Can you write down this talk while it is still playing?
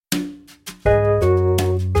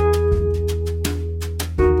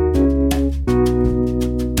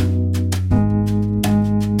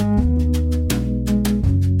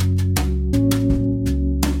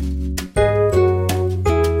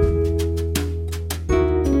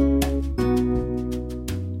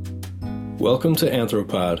Welcome to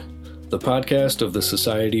Anthropod, the podcast of the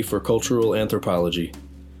Society for Cultural Anthropology.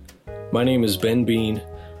 My name is Ben Bean.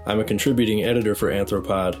 I'm a contributing editor for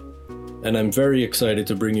Anthropod, and I'm very excited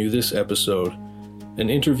to bring you this episode, an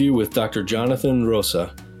interview with Dr. Jonathan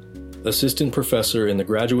Rosa, assistant professor in the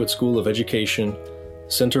Graduate School of Education,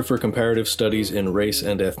 Center for Comparative Studies in Race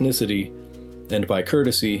and Ethnicity, and by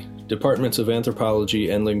courtesy, Departments of Anthropology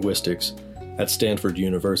and Linguistics at Stanford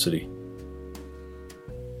University.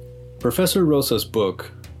 Professor Rosa's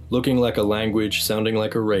book, Looking Like a Language, Sounding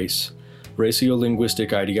Like a Race,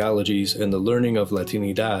 Racio-Linguistic Ideologies and the Learning of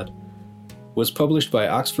Latinidad, was published by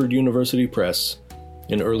Oxford University Press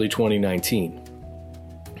in early 2019.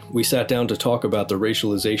 We sat down to talk about the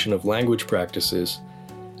racialization of language practices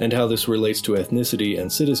and how this relates to ethnicity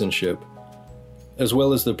and citizenship, as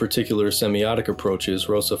well as the particular semiotic approaches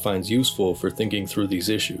Rosa finds useful for thinking through these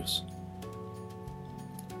issues.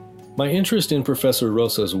 My interest in Professor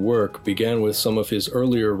Rosa's work began with some of his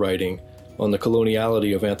earlier writing on the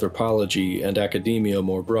coloniality of anthropology and academia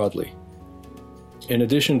more broadly. In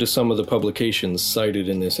addition to some of the publications cited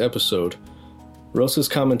in this episode, Rosa's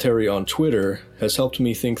commentary on Twitter has helped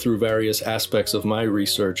me think through various aspects of my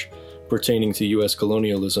research pertaining to U.S.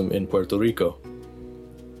 colonialism in Puerto Rico.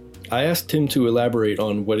 I asked him to elaborate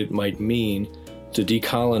on what it might mean to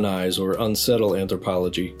decolonize or unsettle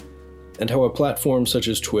anthropology, and how a platform such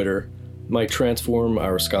as Twitter might transform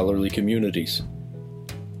our scholarly communities.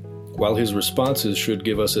 While his responses should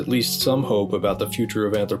give us at least some hope about the future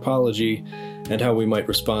of anthropology and how we might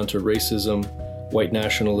respond to racism, white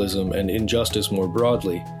nationalism, and injustice more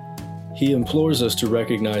broadly, he implores us to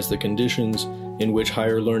recognize the conditions in which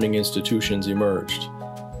higher learning institutions emerged,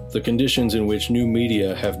 the conditions in which new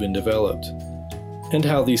media have been developed, and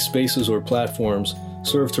how these spaces or platforms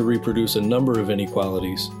serve to reproduce a number of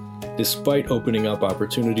inequalities, despite opening up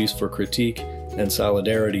opportunities for critique and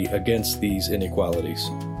solidarity against these inequalities.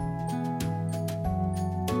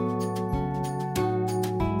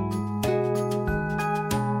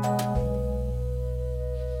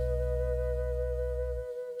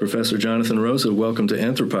 Professor Jonathan Rosa, welcome to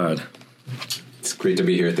Anthropod. It's great to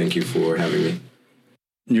be here. Thank you for having me.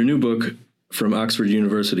 Your new book from Oxford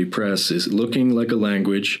University Press is Looking Like a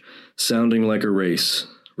Language, Sounding Like a Race,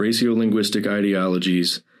 Racio-Linguistic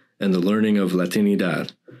Ideologies and the Learning of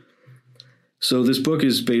Latinidad. So this book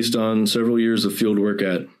is based on several years of fieldwork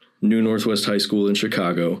at New Northwest High School in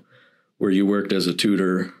Chicago, where you worked as a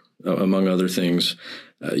tutor, among other things.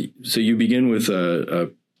 So you begin with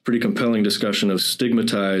a pretty compelling discussion of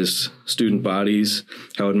stigmatized student bodies,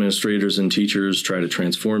 how administrators and teachers try to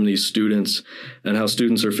transform these students, and how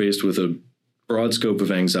students are faced with a broad scope of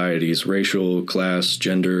anxieties, racial, class,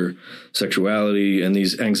 gender, sexuality, and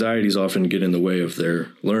these anxieties often get in the way of their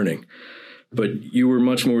learning. But you were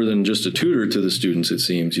much more than just a tutor to the students, it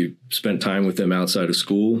seems. You spent time with them outside of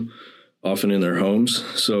school, often in their homes.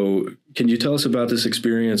 So can you tell us about this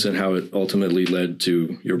experience and how it ultimately led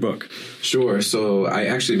to your book? Sure. So I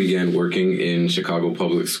actually began working in Chicago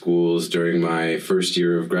public schools during my first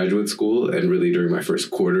year of graduate school, and really during my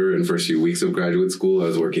first quarter and first few weeks of graduate school. I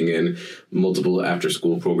was working in multiple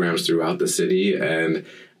after-school programs throughout the city, and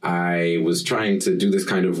I was trying to do this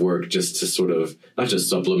kind of work just to sort of not just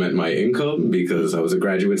supplement my income because I was a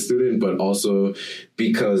graduate student, but also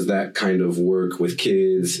because that kind of work with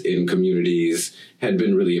kids in communities had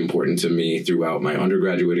been really important to me throughout my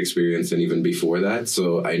undergraduate experience and even before that.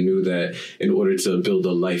 So I knew that in order to build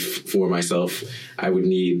a life for myself, I would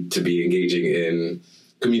need to be engaging in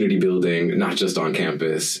community building, not just on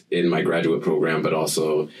campus in my graduate program, but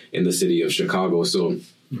also in the city of Chicago. So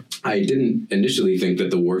I didn't initially think that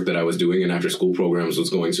the work that I was doing in after-school programs was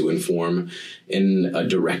going to inform in a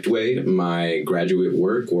direct way my graduate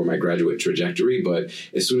work or my graduate trajectory. But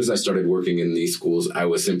as soon as I started working in these schools, I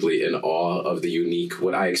was simply in awe of the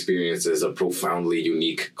what I experienced as a profoundly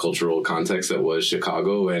unique cultural context that was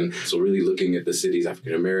Chicago. And so really looking at the city's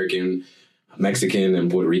African-American, Mexican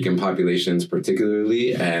and Puerto Rican populations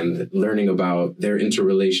particularly, and learning about their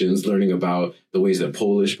interrelations, learning about the ways that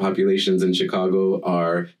Polish populations in Chicago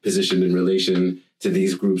are positioned in relation to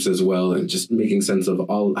these groups as well, and just making sense of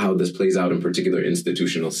all how this plays out in particular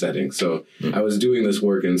institutional settings. So I was doing this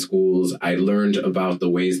work in schools. I learned about the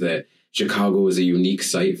ways that Chicago is a unique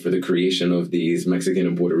site for the creation of these Mexican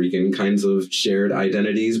and Puerto Rican kinds of shared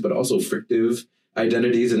identities, but also frictive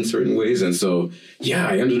identities in certain ways. And so,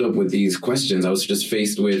 I ended up with these questions. I was just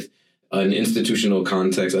faced with an institutional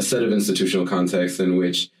context, a set of institutional contexts in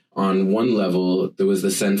which on one level, there was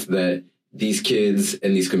the sense that these kids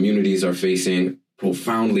and these communities are facing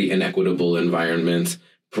profoundly inequitable environments,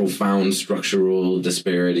 profound structural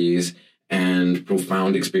disparities, and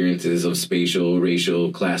profound experiences of spatial,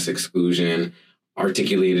 racial, class exclusion,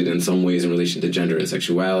 articulated in some ways in relation to gender and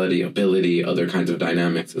sexuality, ability, other kinds of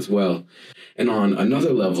dynamics as well. And on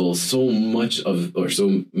another level, so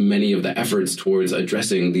many of the efforts towards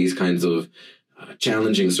addressing these kinds of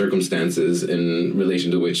challenging circumstances in relation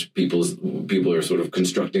to which people are sort of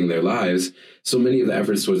constructing their lives, so many of the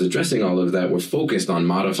efforts towards addressing all of that were focused on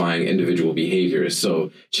modifying individual behaviors.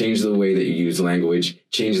 So change the way that you use language,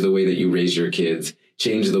 change the way that you raise your kids,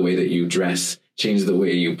 change the way that you dress, change the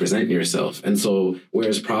way you present yourself. And so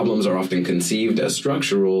whereas problems are often conceived as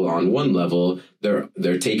structural on one level,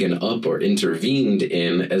 they're taken up or intervened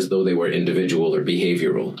in as though they were individual or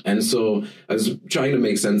behavioral. And so I was trying to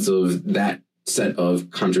make sense of that set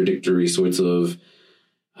of contradictory sorts of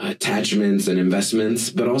attachments and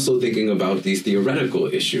investments, but also thinking about these theoretical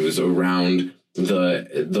issues around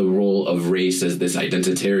the role of race as this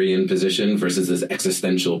identitarian position versus this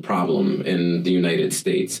existential problem in the United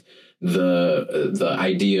States. The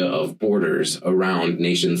idea of borders around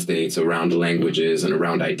nation states, around languages, and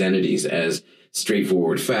around identities as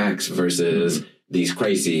straightforward facts versus these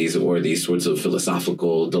crises or these sorts of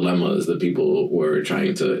philosophical dilemmas that people were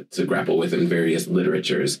trying to grapple with in various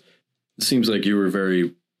literatures. It seems like you were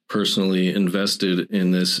very personally invested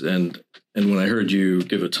in this. And when I heard you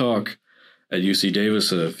give a talk at UC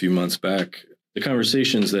Davis a few months back, the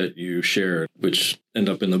conversations that you shared, which end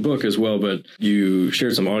up in the book as well, but you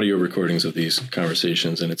shared some audio recordings of these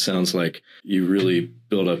conversations, and it sounds like you really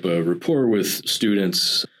built up a rapport with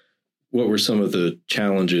students. What were some of the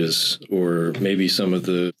challenges or maybe some of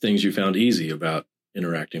the things you found easy about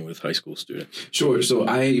interacting with high school students? Sure. So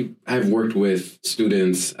I've worked with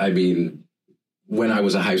students. I mean, when I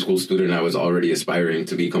was a high school student, I was already aspiring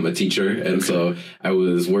to become a teacher. And so I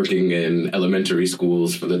was working in elementary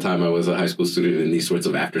schools for the time I was a high school student in these sorts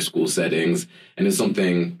of after school settings. And it's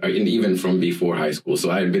something, and even from before high school.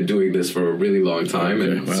 So I had been doing this for a really long time.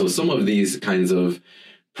 Okay, and wow. So some of these kinds of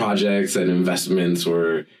projects and investments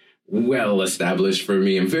were well established for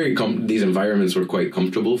me, and these environments were quite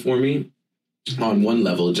comfortable for me. On one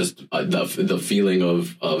level, just the feeling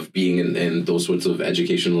of being in those sorts of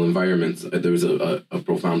educational environments, there was a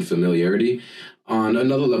profound familiarity. On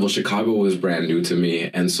another level, Chicago was brand new to me,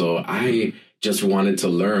 and so I just wanted to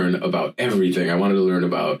learn about everything. I wanted to learn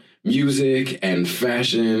about music and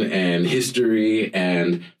fashion and history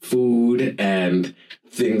and food and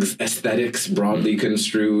things, aesthetics broadly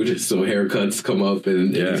construed. So haircuts come up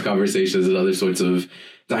in these conversations and other sorts of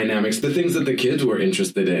dynamics, the things that the kids were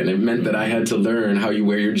interested in. It meant that I had to learn how you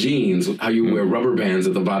wear your jeans, how you wear rubber bands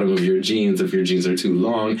at the bottom of your jeans if your jeans are too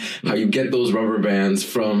long, how you get those rubber bands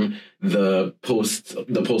from the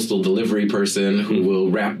postal delivery person who will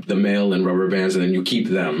wrap the mail in rubber bands, and then you keep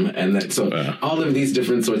them. And that, so all of these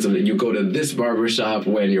different sorts of, you go to this barbershop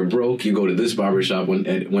when you're broke, you go to this barbershop when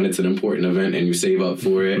it's an important event and you save up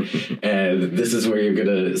for it. And this is where you're going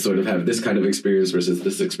to sort of have this kind of experience versus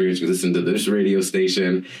this experience. You listen to this radio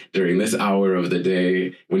station during this hour of the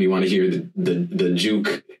day when you want to hear the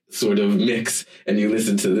juke sort of mix, and you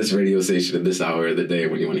listen to this radio station at this hour of the day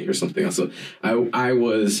when you want to hear something else. So I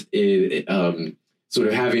was sort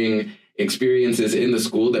of having experiences in the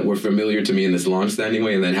school that were familiar to me in this long-standing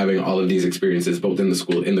way, and then having all of these experiences both in the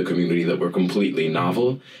school, in the community, that were completely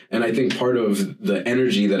novel. And I think part of the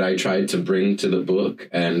energy that I tried to bring to the book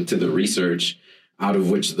and to the research out of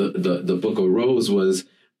which the book arose was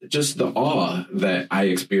just the awe that I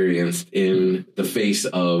experienced in the face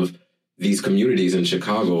of these communities in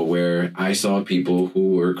Chicago, where I saw people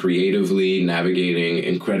who were creatively navigating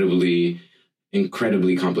incredibly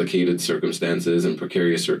complicated circumstances and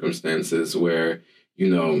precarious circumstances, where, you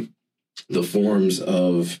know, the forms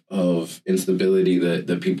of instability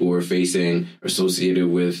that people were facing associated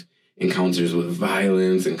with encounters with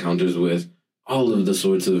violence, encounters with all of the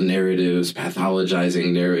sorts of narratives,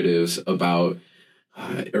 pathologizing narratives about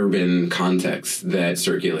urban contexts that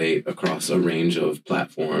circulate across a range of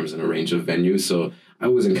platforms and a range of venues. So I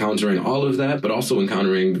was encountering all of that, but also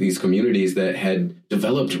encountering these communities that had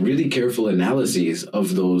developed really careful analyses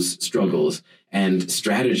of those struggles and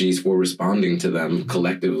strategies for responding to them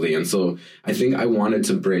collectively. And so I think I wanted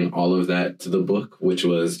to bring all of that to the book, which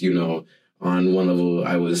was, you know, on one level,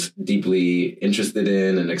 I was deeply interested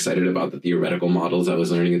in and excited about the theoretical models I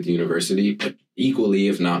was learning at the university. But equally,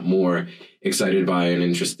 if not more, excited by and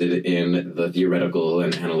interested in the theoretical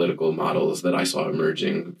and analytical models that I saw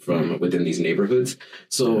emerging from within these neighborhoods.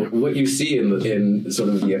 So what you see in sort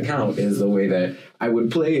of the account is the way that I would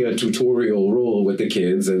play a tutorial role with the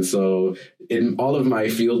kids. And so in all of my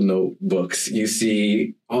field notebooks, you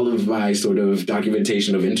see all of my sort of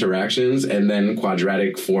documentation of interactions and then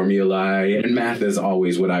quadratic formulae. And math is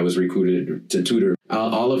always what I was recruited to tutor.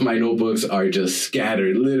 All of my notebooks are just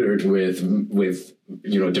scattered, littered with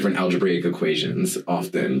different algebraic equations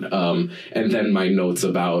often. And then my notes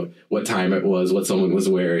about what time it was, what someone was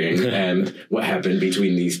wearing, and what happened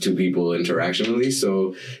between these two people interactionally.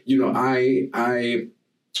 So, I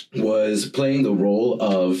was playing the role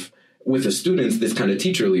of, with the students, this kind of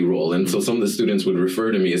teacherly role. And so some of the students would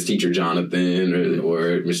refer to me as Teacher Jonathan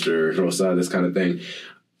or Mr. Rosa, this kind of thing.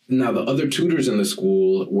 Now, the other tutors in the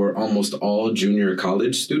school were almost all junior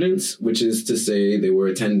college students, which is to say they were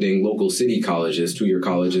attending local city colleges, two-year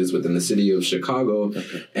colleges within the city of Chicago.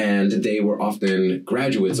 Okay. And they were often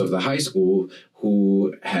graduates of the high school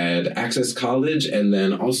who had accessed college and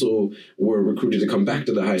then also were recruited to come back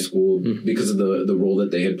to the high school because of the role that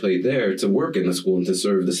they had played there to work in the school and to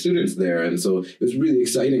serve the students there. And so it was really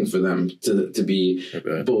exciting for them to be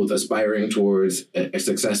both aspiring towards a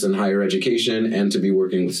success in higher education and to be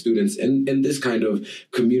working with students in this kind of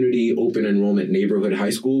community open enrollment neighborhood high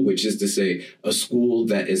school, which is to say a school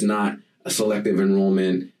that is not a selective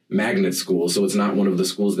enrollment magnet school. So it's not one of the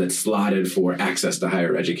schools that's slotted for access to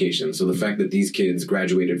higher education. So the fact that these kids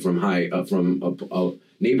graduated from a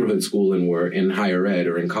neighborhood school and were in higher ed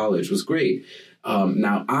or in college was great.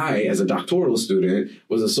 Now, I, as a doctoral student,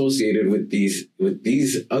 was associated with these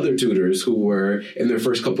other tutors who were in their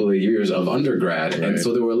first couple of years of undergrad. Right. And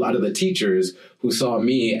so there were a lot of the teachers who saw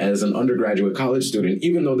me as an undergraduate college student,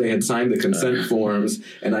 even though they had signed the consent forms.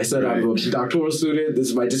 And I said, I'm a doctoral student. This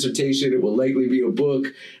is my dissertation. It will likely be a book.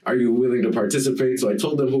 Are you willing to participate? So I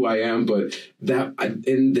told them who I am. But that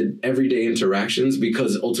in the everyday interactions,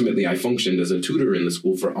 because ultimately I functioned as a tutor in the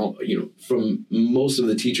school for all, from most of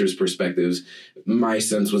the teachers' perspectives, my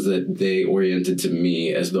sense was that they oriented to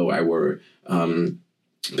me as though I were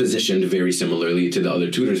positioned very similarly to the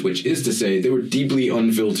other tutors, which is to say they were deeply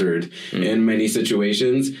unfiltered in many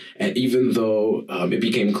situations. And even though it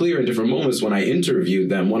became clear in different moments when I interviewed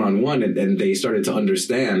them one-on-one and they started to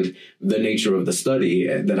understand the nature of the study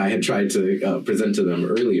that I had tried to present to them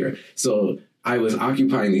earlier. So I was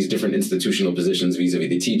occupying these different institutional positions vis-a-vis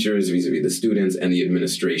the teachers, vis-a-vis the students, and the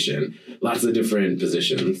administration. Lots of different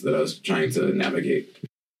positions that I was trying to navigate.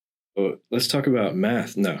 Well, let's talk about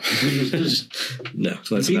math. No. No.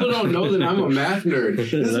 People don't know that I'm a math nerd.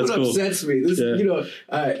 This is what upsets me.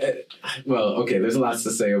 Well, okay, there's lots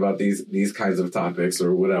to say about these kinds of topics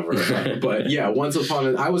or whatever. But yeah, I was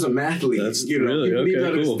a mathlete. That's really, you need to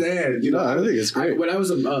understand. I think it's great. When I was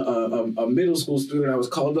a middle school student, I was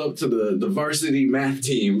called up to the varsity math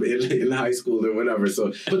team in high school or whatever.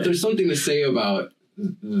 So, but there's something to say about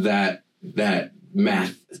that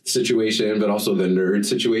math situation, but also the nerd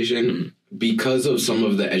situation, because of some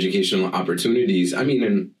of the educational opportunities. I mean,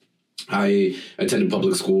 and I attended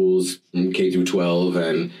public schools from K through 12,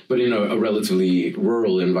 but in a relatively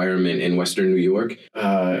rural environment in Western New York,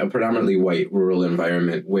 a predominantly white rural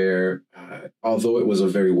environment where, although it was a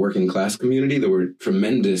very working class community, there were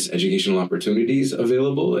tremendous educational opportunities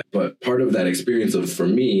available. But part of that experience for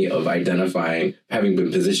me, of identifying, having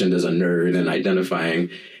been positioned as a nerd and identifying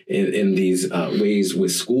in these ways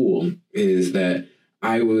with school, is that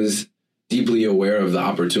I was deeply aware of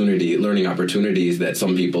the learning opportunities that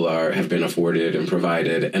some people have been afforded and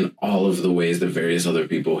provided, and all of the ways that various other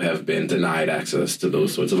people have been denied access to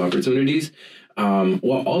those sorts of opportunities,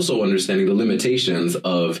 while also understanding the limitations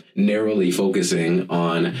of narrowly focusing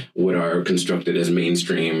on what are constructed as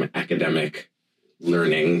mainstream academic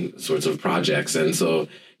learning sorts of projects. And so,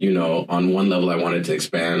 on one level, I wanted to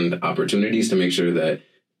expand opportunities to make sure that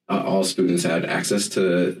all students had access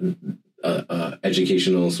to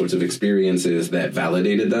educational sorts of experiences that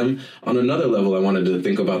validated them. On another level, I wanted to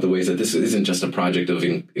think about the ways that this isn't just a project of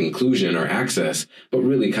inclusion or access, but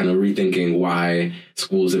really kind of rethinking why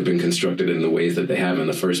schools have been constructed in the ways that they have in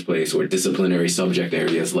the first place, or disciplinary subject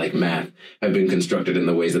areas like math have been constructed in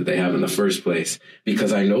the ways that they have in the first place.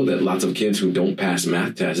 Because I know that lots of kids who don't pass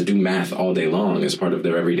math tests do math all day long as part of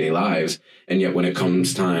their everyday lives. And yet when it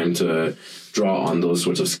comes time to draw on those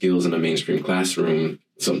sorts of skills in a mainstream classroom,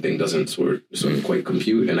 something doesn't sort of quite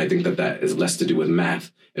compute. And I think that is less to do with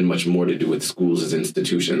math and much more to do with schools as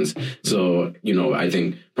institutions. So, I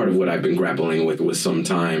think part of what I've been grappling with some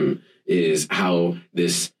time is how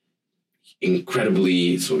this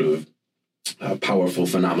incredibly sort of powerful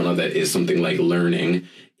phenomena that is something like learning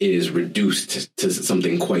is reduced to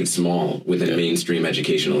something quite small within mainstream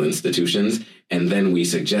educational institutions. And then we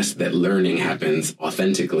suggest that learning happens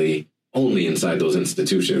authentically only inside those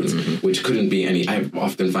institutions, which couldn't be any. I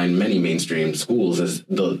often find many mainstream schools as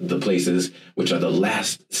the places which are the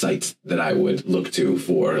last sites that I would look to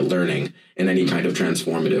for learning in any kind of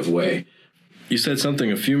transformative way. You said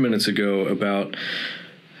something a few minutes ago about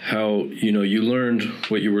how, you learned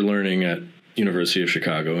what you were learning at University of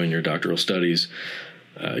Chicago in your doctoral studies.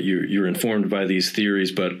 You're informed by these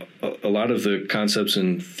theories, but a lot of the concepts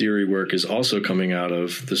and theory work is also coming out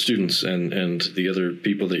of the students and the other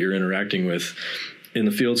people that you're interacting with in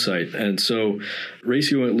the field site. And so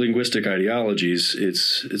racio-linguistic ideologies,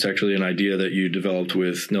 it's actually an idea that you developed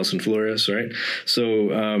with Nelson Flores, right?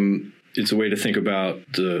 So it's a way to think about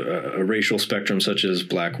a racial spectrum such as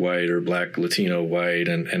black-white or black-Latino-white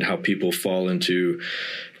and how people fall into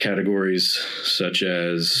categories such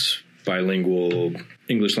as bilingual,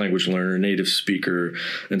 English language learner, native speaker,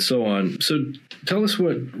 and so on. So tell us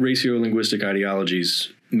what racio-linguistic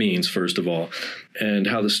ideologies means, first of all, and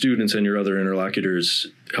how the students and your other interlocutors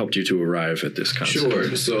helped you to arrive at this concept.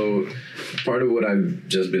 Sure. So part of what I've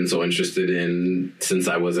just been so interested in since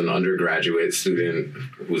I was an undergraduate student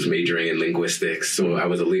who was majoring in linguistics. So I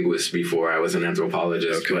was a linguist before I was an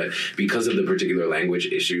anthropologist. Okay. But because of the particular language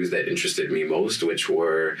issues that interested me most, which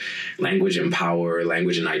were language and power,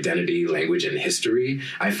 language and identity, language and history,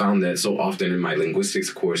 I found that so often in my linguistics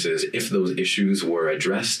courses, if those issues were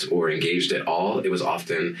addressed or engaged at all, it was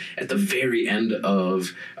often at the very end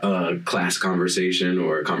of a class conversation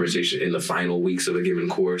or a conversation in the final weeks of a given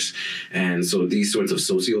course. And so these sorts of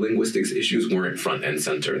sociolinguistics issues weren't front and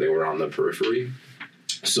center. They were on the periphery.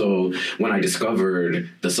 So when I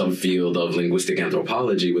discovered the subfield of linguistic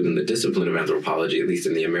anthropology within the discipline of anthropology, at least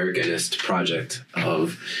in the Americanist project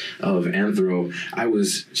of Anthro, I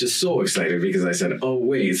was just so excited because I said, oh,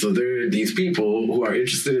 wait, so there are these people who are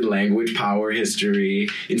interested in language, power, history,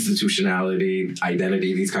 institutionality,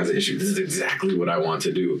 identity, these kinds of issues. This is exactly what I want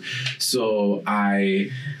to do. So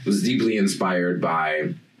I was deeply inspired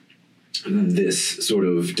by this sort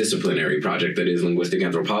of disciplinary project that is linguistic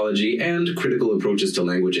anthropology and critical approaches to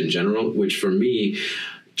language in general, which for me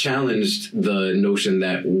challenged the notion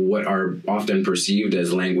that what are often perceived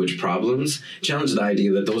as language problems, challenged the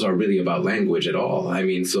idea that those are really about language at all. I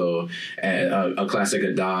mean, so a classic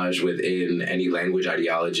adage within any language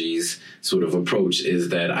ideologies sort of approach is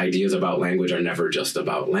that ideas about language are never just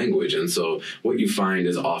about language. And so what you find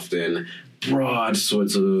is often broad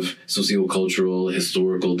sorts of sociocultural,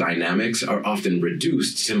 historical dynamics are often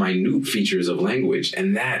reduced to minute features of language.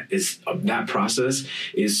 And that process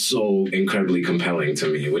is so incredibly compelling to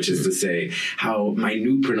me, which is to say how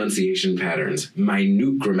minute pronunciation patterns,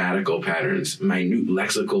 minute grammatical patterns, minute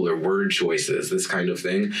lexical or word choices, this kind of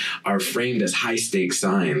thing, are framed as high-stakes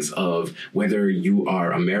signs of whether you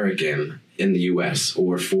are American in the U.S.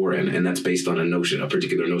 or foreign, and that's based on a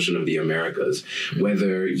particular notion of the Americas,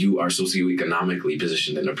 whether you are socioeconomically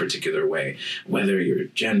positioned in a particular way, whether your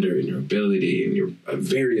gender and your ability and your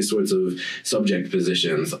various sorts of subject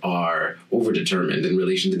positions are overdetermined in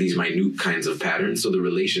relation to these minute kinds of patterns. So the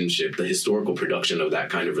relationship, the historical production of that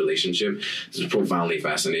kind of relationship is profoundly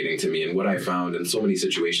fascinating to me. And what I found in so many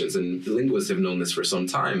situations, and linguists have known this for some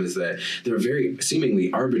time, is that there are very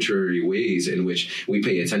seemingly arbitrary ways in which we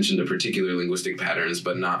pay attention to particular linguistic patterns,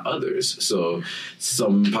 but not others. So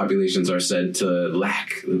some populations are said to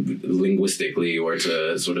lack linguistically or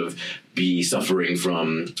to sort of be suffering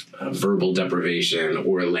from verbal deprivation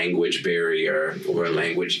or a language barrier or a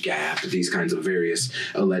language gap, these kinds of various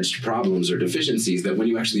alleged problems or deficiencies that when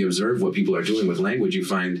you actually observe what people are doing with language, you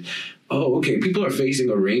find, oh, okay, people are facing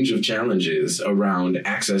a range of challenges around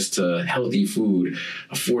access to healthy food,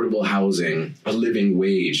 affordable housing, a living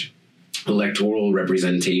wage, electoral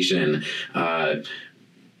representation,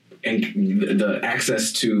 and the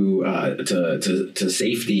access to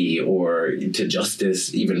safety or to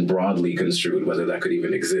justice, even broadly construed, whether that could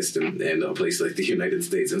even exist in a place like the United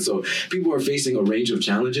States. And so people are facing a range of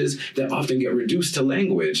challenges that often get reduced to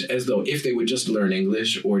language, as though if they would just learn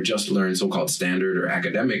English or just learn so-called standard or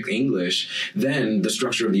academic English, then the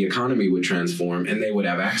structure of the economy would transform and they would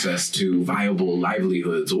have access to viable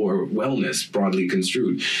livelihoods or wellness, broadly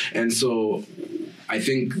construed. And so I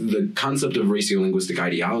think the concept of racio-linguistic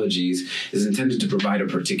ideologies is intended to provide a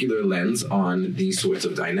particular lens on these sorts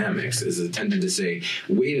of dynamics, is intended to say,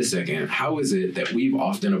 wait a second, how is it that we've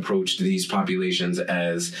often approached these populations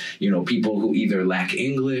as, people who either lack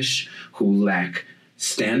English, who lack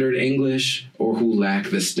standard English or who lack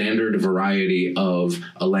the standard variety of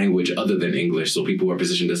a language other than English, so people who are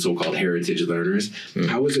positioned as so-called heritage learners.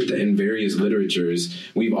 How is it that in various literatures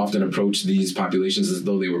we've often approached these populations as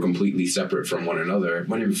though they were completely separate from one another,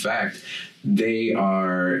 when in fact they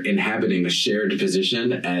are inhabiting a shared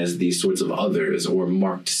position as these sorts of others or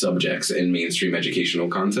marked subjects in mainstream educational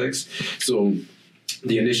contexts? So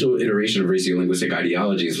the initial iteration of ratiolinguistic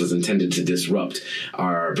ideologies was intended to disrupt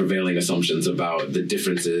our prevailing assumptions about the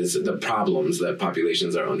differences, the problems that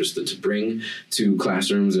populations are understood to bring to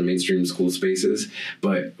classrooms and mainstream school spaces.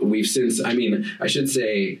 But we've since, I should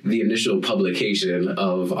say the initial publication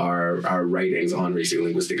of our writings on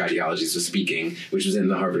ratiolinguistic ideologies was Speaking, which was in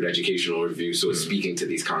the Harvard Educational Review, so it's speaking to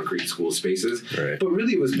these concrete school spaces. Right. But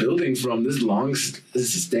really it was building from this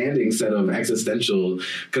long-standing set of existential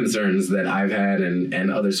concerns that I've had and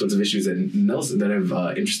other sorts of issues that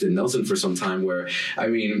have interested Nelson for some time, where,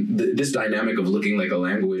 this dynamic of looking like a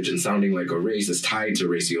language and sounding like a race is tied to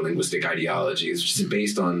ratiolinguistic ideologies, which is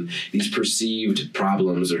based on these perceived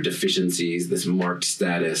problems or deficiencies, this marked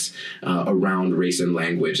status around race and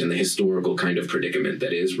language and the historical kind of predicament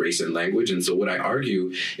that is race and language. And so what I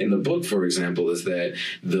argue in the book, for example, is that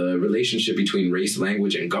the relationship between race,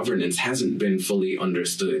 language, and governance hasn't been fully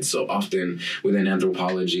understood. So often within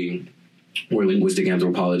anthropology or linguistic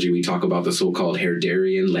anthropology, we talk about the so-called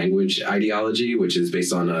Herderian language ideology, which is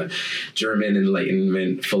based on a German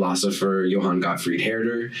Enlightenment philosopher, Johann Gottfried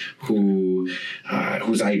Herder,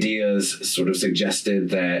 whose ideas sort of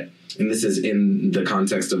suggested that, and this is in the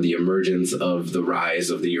context of the emergence of the rise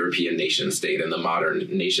of the European nation state and the modern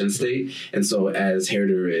nation state. And so as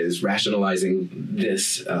Herder is rationalizing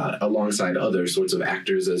this alongside other sorts of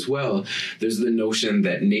actors as well, there's the notion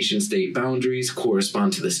that nation state boundaries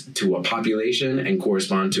correspond to a population and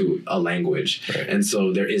correspond to a language. Right. And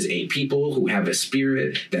so there is a people who have a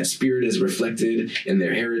spirit. That spirit is reflected in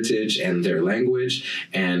their heritage and their language.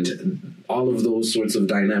 And all of those sorts of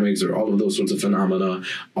dynamics or all of those sorts of phenomena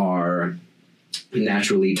are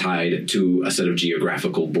naturally tied to a set of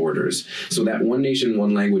geographical borders. So that one nation,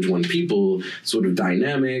 one language, one people sort of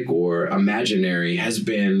dynamic or imaginary has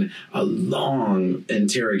been a long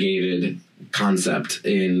interrogated concept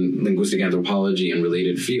in linguistic anthropology and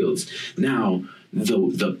related fields. Now,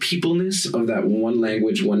 the peopleness of that one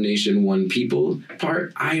language, one nation, one people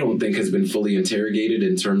part, I don't think has been fully interrogated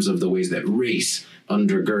in terms of the ways that race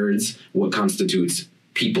undergirds what constitutes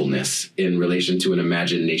peopleness in relation to an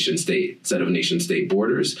imagined set of nation-state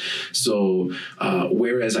borders. So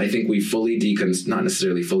whereas I think we've not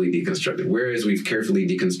necessarily fully deconstructed, whereas we've carefully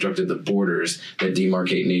deconstructed the borders that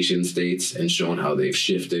demarcate nation-states and shown how they've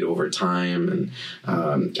shifted over time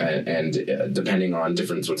and depending on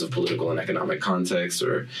different sorts of political and economic contexts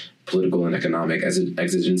or political and economic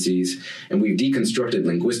exigencies. And we've deconstructed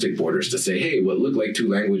linguistic borders to say, hey, what look like two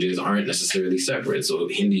languages aren't necessarily separate. So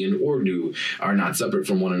Hindi and Urdu are not separate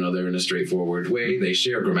from one another in a straightforward way. They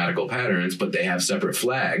share grammatical patterns, but they have separate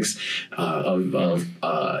flags of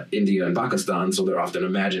India and Pakistan. So they're often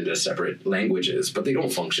imagined as separate languages, but they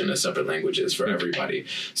don't function as separate languages for everybody.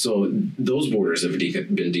 So those borders have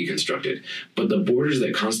been deconstructed. But the borders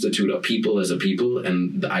that constitute a people as a people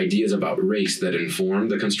and the ideas about race that inform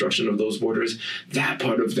the construction of those borders, that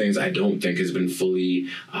part of things I don't think has been fully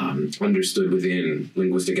understood within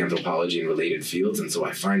linguistic anthropology and related fields. And so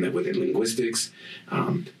I find that within linguistics,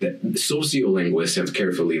 that sociolinguists have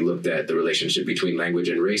carefully looked at the relationship between language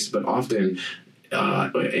and race, but often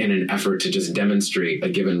in an effort to just demonstrate a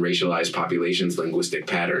given racialized population's linguistic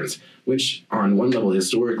patterns, which on one level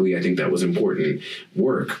historically I think that was important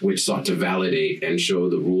work, which sought to validate and show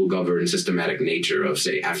the rule-governed systematic nature of,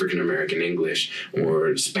 say, African-American English or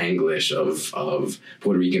Spanglish of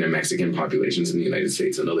Puerto Rican and Mexican populations in the United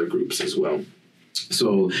States and other groups as well.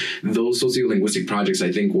 So those sociolinguistic projects,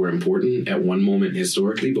 I think, were important at one moment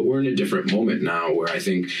historically, but we're in a different moment now where I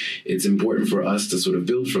think it's important for us to sort of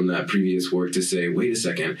build from that previous work to say, wait a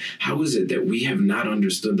second, how is it that we have not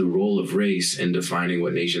understood the role of race in defining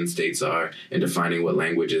what nation states are and defining what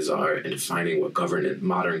languages are and defining what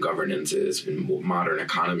modern governance is and what modern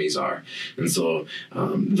economies are? And so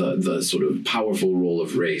the sort of powerful role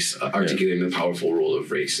of race, articulating the powerful role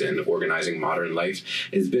of race in organizing modern life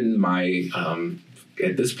has been my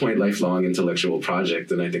at this point, lifelong intellectual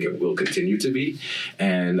project, and I think it will continue to be.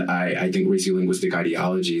 And I think ratiolinguistic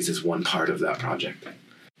ideologies is one part of that project.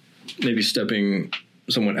 Maybe stepping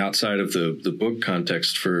somewhat outside of the book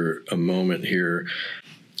context for a moment here,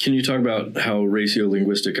 can you talk about how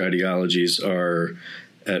ratiolinguistic ideologies are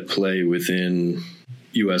at play within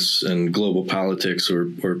U.S. and global politics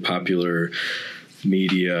or popular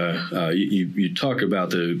media? You talk about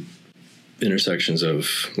the intersections of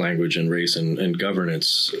language and race and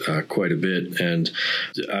governance quite a bit. And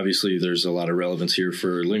obviously there's a lot of relevance here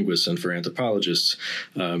for linguists and for anthropologists.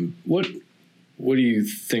 What do you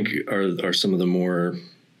think are some of the more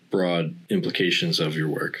broad implications of your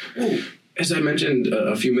work? Well, as I mentioned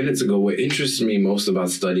a few minutes ago, what interests me most about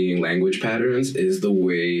studying language patterns is the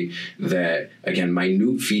way that, again,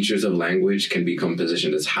 minute features of language can become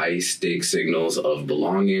positioned as high-stakes signals of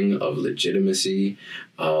belonging, of legitimacy,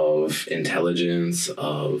 of intelligence,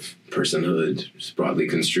 of personhood, just broadly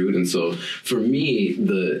construed. And so for me,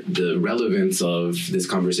 the relevance of this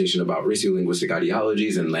conversation about racial-linguistic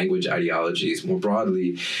ideologies and language ideologies more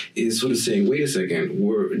broadly is sort of saying, wait a second,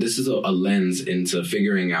 this is a lens into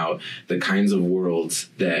figuring out the kinds of worlds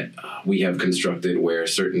that we have constructed where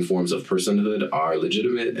certain forms of personhood are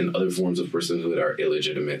legitimate and other forms of personhood are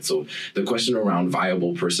illegitimate. So the question around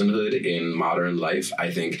viable personhood in modern life,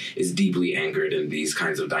 I think, is deeply anchored in these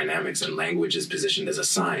kinds of dynamics, and language is positioned as a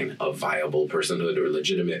sign of viable personhood or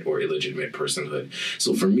legitimate or illegitimate personhood.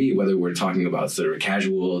 So for me, whether we're talking about sort of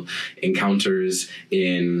casual encounters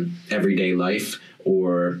in everyday life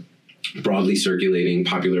or broadly circulating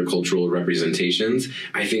popular cultural representations,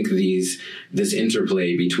 I think this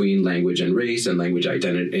interplay between language and race and language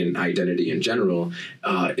identity in general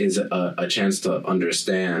is a chance to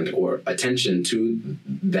understand, or attention to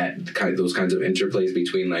those kinds of interplays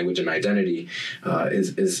between language and identity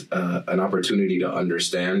is an opportunity to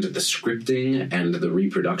understand the scripting and the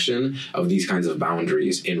reproduction of these kinds of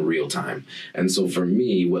boundaries in real time. And so for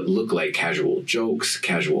me, what look like casual jokes,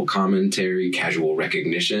 casual commentary, casual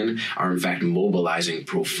recognition are in fact mobilizing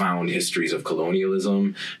profound histories of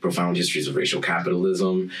colonialism, profound histories of racial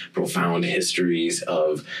capitalism, profound histories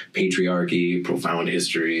of patriarchy, profound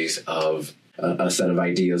histories of a set of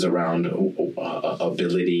ideas around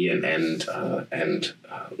ability and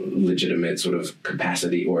legitimate sort of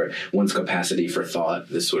capacity, or one's capacity for thought,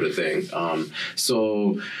 this sort of thing. I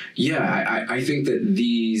think that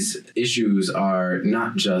these issues are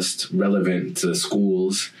not just relevant to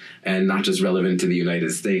schools and not just relevant to the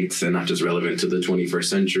United States and not just relevant to the 21st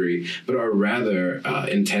century, but are rather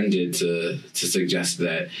intended to suggest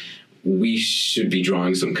that we should be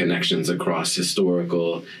drawing some connections across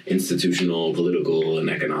historical, institutional, political, and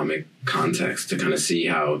economic context to kind of see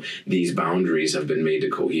how these boundaries have been made to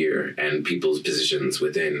cohere and people's positions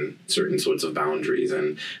within certain sorts of boundaries.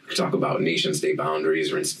 And we could talk about nation-state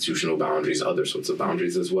boundaries or institutional boundaries, other sorts of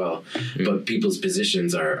boundaries as well. Mm-hmm. But people's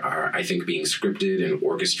positions are, I think, being scripted and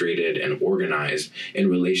orchestrated and organized in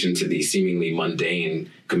relation to these seemingly mundane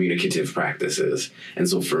communicative practices. And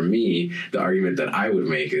so for me, the argument that I would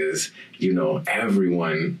make is,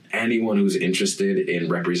 anyone who's interested in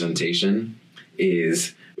representation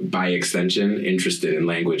is by extension interested in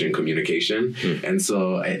language and communication. And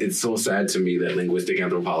so it's so sad to me that linguistic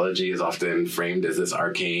anthropology is often framed as this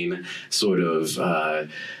arcane sort of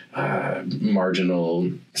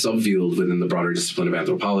marginal subfield within the broader discipline of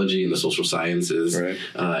anthropology and the social sciences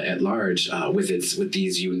at large, with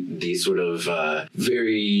these sort of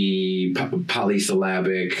very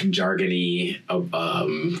polysyllabic, jargony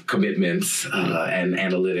commitments and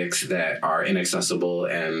analytics that are inaccessible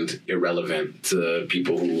and irrelevant to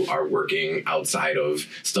people who are working outside of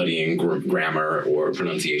studying grammar or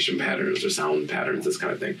pronunciation patterns or sound patterns, this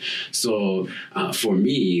kind of thing. So for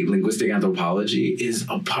me, linguistic anthropology is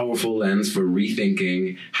a powerful lens for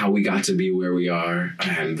rethinking how we got to be where we are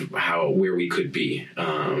and where we could be,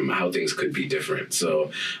 how things could be different.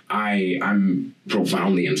 So I'm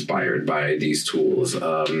profoundly inspired by these tools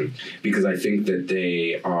because I think that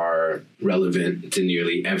they are relevant to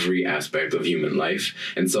nearly every aspect of human life.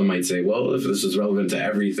 And some might say, well, if this is relevant to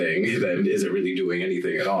everything, then is it really doing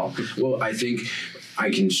anything at all? Well, I think I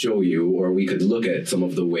can show you, or we could look at some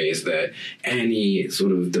of the ways that any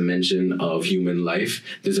sort of dimension of human life,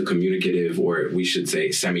 there's a communicative, or we should say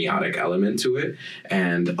semiotic element to it,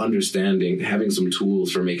 and having some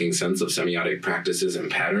tools for making sense of semiotic practices and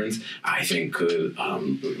patterns, I think could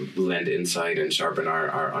lend insight and sharpen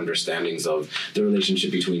our understandings of the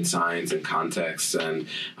relationship between signs and contexts and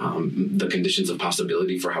the conditions of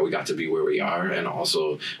possibility for how we got to be where we are, and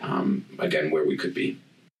also, again, where we could be.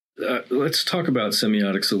 Let's talk about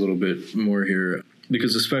semiotics a little bit more here,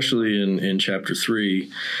 because especially in Chapter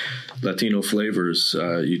 3, Latino Flavors,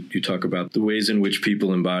 you talk about the ways in which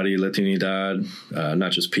people embody Latinidad,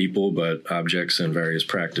 not just people, but objects and various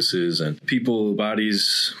practices. And people,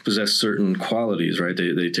 bodies possess certain qualities, right?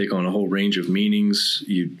 They take on a whole range of meanings.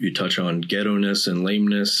 You touch on ghetto-ness and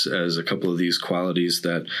lameness as a couple of these qualities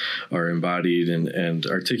that are embodied and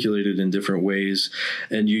articulated in different ways.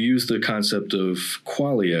 And you use the concept of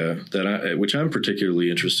qualia, which I'm particularly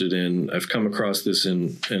interested in. I've come across this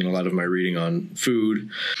this in a lot of my reading on food.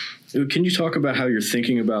 Can you talk about how you're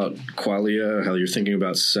thinking about qualia, how you're thinking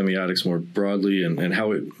about semiotics more broadly, and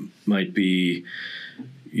how it might be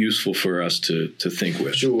useful for us to think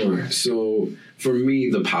with? Sure. So for me,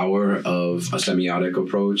 the power of a semiotic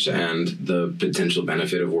approach and the potential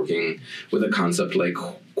benefit of working with a concept like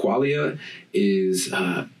qualia is,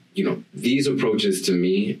 these approaches to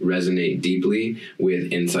me resonate deeply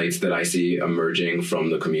with insights that I see emerging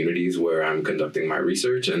from the communities where I'm conducting my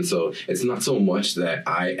research. And so it's not so much that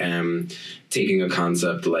I am taking a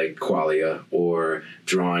concept like qualia or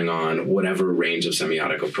drawing on whatever range of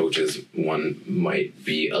semiotic approaches one might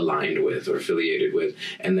be aligned with or affiliated with,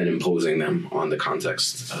 and then imposing them on the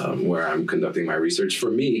context where I'm conducting my research.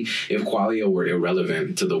 For me, if qualia were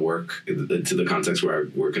irrelevant to the work, to the context where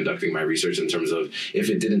we're conducting my research, in terms of if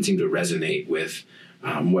it didn't seem to resonate with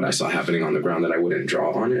what I saw happening on the ground, then I wouldn't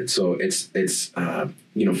draw on it. So it's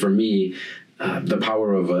for me, the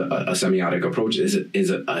power of a semiotic approach is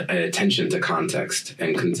an attention to context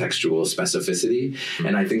and contextual specificity. Mm-hmm.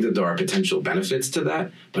 And I think that there are potential benefits to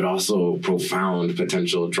that, but also profound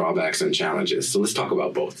potential drawbacks and challenges. So let's talk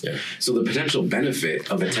about both. Yeah. So the potential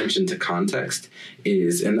benefit of attention to context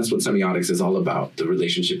is, and that's what semiotics is all about, the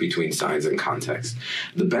relationship between signs and context.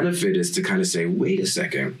 The benefit is to kind of say, wait a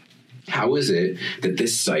second, how is it that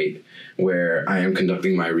this site where I am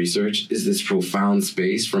conducting my research is this profound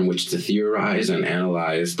space from which to theorize and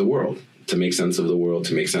analyze the world, to make sense of the world,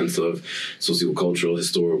 to make sense of sociocultural,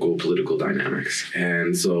 historical, political dynamics.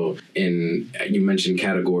 And so you mentioned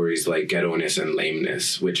categories like ghetto-ness and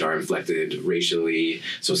lameness, which are inflected racially,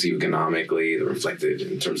 socioeconomically, they're reflected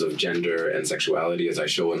in terms of gender and sexuality, as I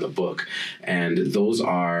show in the book. And those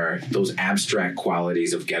are those abstract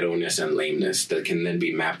qualities of ghetto-ness and lameness that can then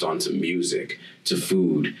be mapped onto music, to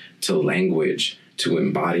food, to language, to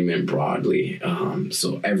embodiment broadly.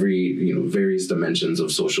 So every, various dimensions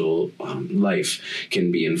of social life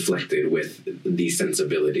can be inflected with these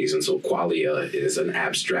sensibilities. And so qualia is an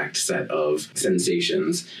abstract set of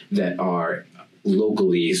sensations that are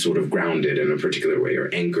locally sort of grounded in a particular way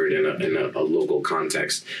or anchored in a local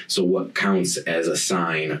context. So what counts as a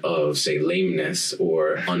sign of, say, lameness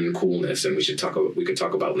or uncoolness, and we could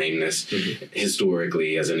talk about lameness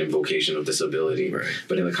historically as an invocation of disability, right.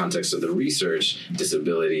 But in the context of the research,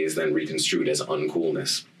 disability is then reconstrued as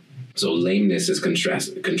uncoolness. So lameness is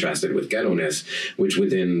contrasted with ghetto-ness, which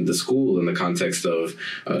within the school, in the context of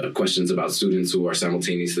questions about students who are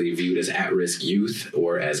simultaneously viewed as at-risk youth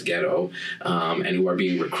or as ghetto, and who are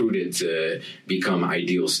being recruited to become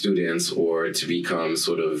ideal students or to become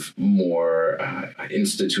sort of more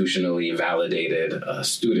institutionally validated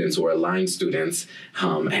students or aligned students,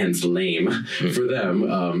 hence lame for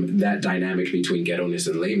them. That dynamic between ghetto-ness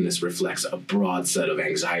and lameness reflects a broad set of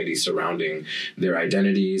anxieties surrounding their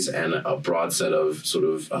identities and a broad set of sort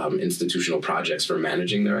of institutional projects for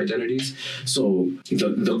managing their identities. So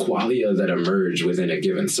the qualia that emerge within a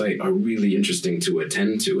given site are really interesting to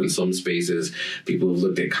attend to. In some spaces, people have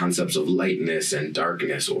looked at concepts of lightness and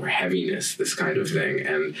darkness or heaviness, this kind of thing,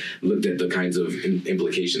 and looked at the kinds of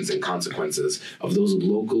implications and consequences of those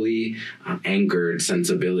locally anchored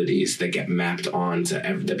sensibilities that get mapped onto,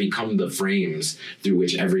 that become the frames through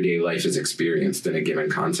which everyday life is experienced in a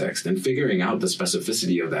given context. And figuring out the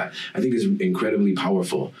specificity of that, I think, is incredibly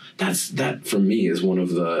powerful. That, for me, is one of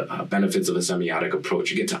the benefits of a semiotic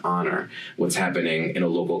approach. You get to honor what's happening in a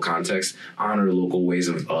local context, honor local ways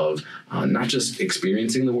of not just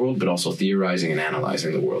experiencing the world, but also theorizing and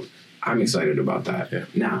analyzing the world. I'm excited about that. Yeah.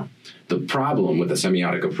 Now, the problem with the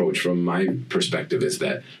semiotic approach from my perspective is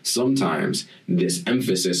that sometimes this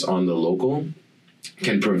emphasis on the local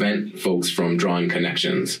can prevent folks from drawing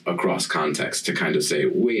connections across context to kind of say,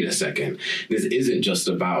 wait a second, this isn't just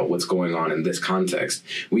about what's going on in this context.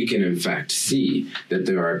 We can, in fact, see that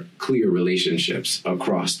there are clear relationships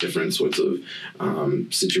across different sorts of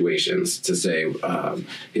situations to say,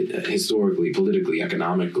 historically, politically,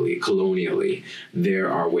 economically, colonially,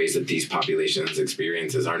 there are ways that these populations'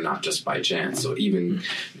 experiences are not just by chance. So even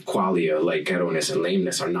qualia, like ghetto-ness and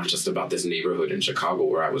lameness, are not just about this neighborhood in Chicago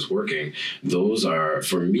where I was working. Those are,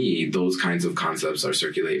 for me, those kinds of concepts are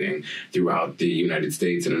circulating throughout the United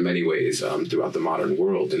States and in many ways throughout the modern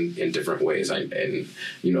world in different ways. I'm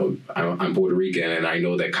Puerto Rican, and I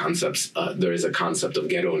know that concepts, there is a concept of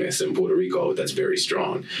ghetto-ness in Puerto Rico that's very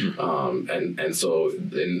strong. And so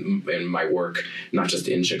in my work, not just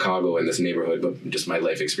in Chicago in this neighborhood, but just my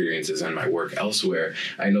life experiences and my work elsewhere,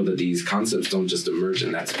 I know that these concepts don't just emerge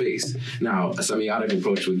in that space. Now, a semiotic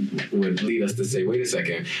approach would lead us to say, wait a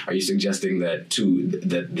second, are you suggesting that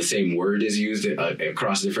the same word is used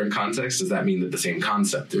across different contexts, does that mean that the same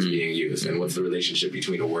concept is being used? And what's the relationship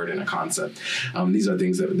between a word and a concept? These are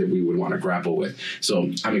things that we would want to grapple with.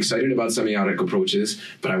 So I'm excited about semiotic approaches,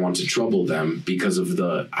 but I want to trouble them because of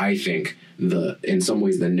in some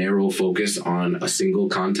ways, the narrow focus on a single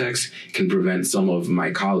context can prevent some of my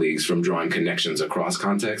colleagues from drawing connections across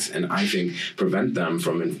contexts, and I think prevent them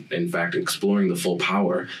from, in fact, exploring the full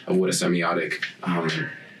power of what a semiotic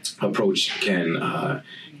approach can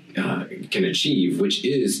achieve, which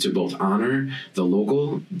is to both honor the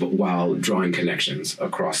local, but while drawing connections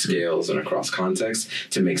across scales and across contexts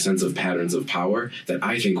to make sense of patterns of power that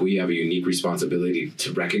I think we have a unique responsibility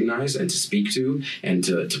to recognize and to speak to and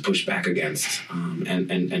to push back against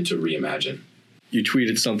and to reimagine. You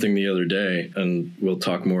tweeted something the other day, and we'll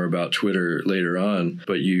talk more about Twitter later on,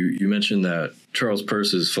 but you mentioned that Charles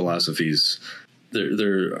Peirce's philosophies,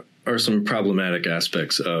 there are some problematic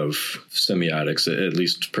aspects of semiotics, at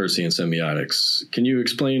least Peircean semiotics. Can you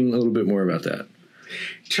explain a little bit more about that?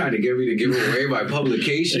 Trying to get me to give away my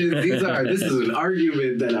publications. This is an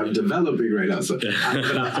argument that I'm developing right now. So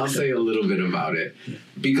I'll say a little bit about it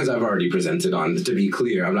because I've already presented on, to be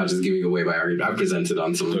clear, I'm not just giving away my argument. I've presented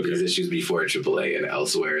on some of these issues before at AAA and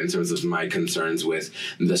elsewhere in terms of my concerns with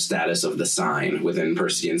the status of the sign within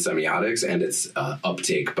Peircean semiotics and its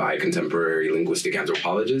uptake by contemporary linguistic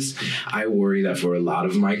anthropologists. I worry that for a lot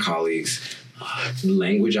of my colleagues,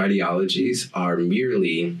 language ideologies are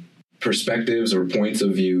merely perspectives or points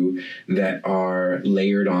of view that are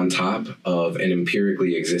layered on top of an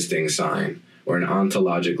empirically existing sign or an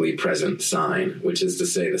ontologically present sign, which is to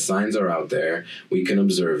say the signs are out there, we can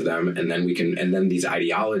observe them, and then these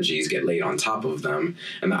ideologies get laid on top of them,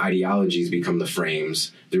 and the ideologies become the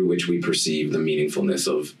frames through which we perceive the meaningfulness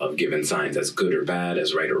of given signs as good or bad,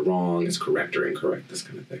 as right or wrong, as correct or incorrect, this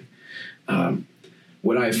kind of thing.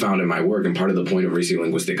 What I have found in my work, and part of the point of racial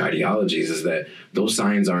linguistic ideologies, is that those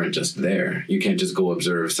signs aren't just there. You can't just go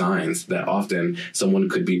observe signs. That often someone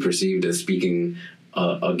could be perceived as speaking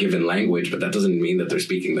a given language, but that doesn't mean that they're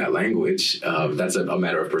speaking that language. That's a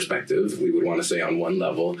matter of perspective, we would want to say on one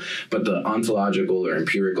level. But the ontological or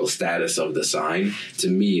empirical status of the sign, to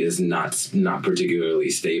me, is not particularly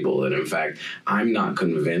stable. And in fact, I'm not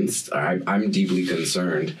convinced, I'm deeply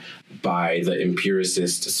concerned by the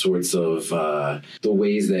empiricist sorts of the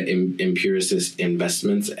ways that empiricist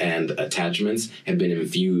investments and attachments have been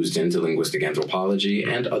infused into linguistic anthropology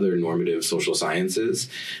and other normative social sciences,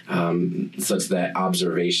 such that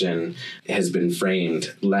observation has been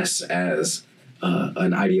framed less as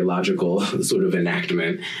an ideological sort of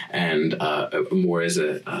enactment and more as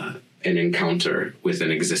an encounter with an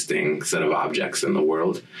existing set of objects in the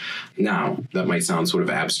world. Now, that might sound sort of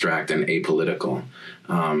abstract and apolitical.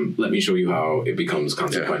 Let me show you how it becomes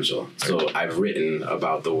consequential. Yeah. So I've written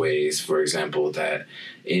about the ways, for example, that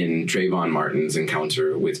in Trayvon Martin's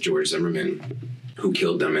encounter with George Zimmerman, who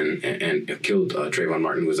killed them and killed Trayvon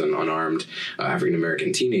Martin, who was an unarmed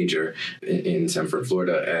African-American teenager in Sanford,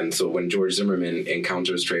 Florida. And so when George Zimmerman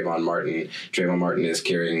encounters Trayvon Martin is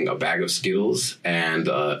carrying a bag of Skittles and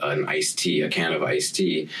an iced tea, a can of iced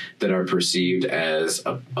tea, that are perceived as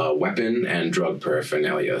a weapon and drug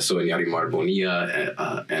paraphernalia. So in Yarimar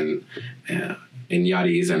Bonilla and in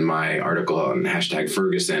Yadi's and my article on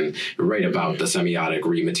 #Ferguson, write about the semiotic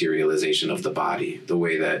rematerialization of the body, the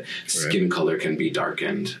way that skin color can be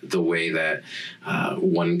darkened, the way that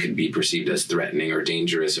one could be perceived as threatening or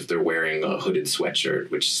dangerous if they're wearing a hooded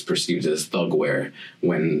sweatshirt, which is perceived as thug wear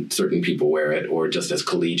when certain people wear it, or just as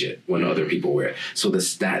collegiate when other people wear it. So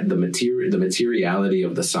the materiality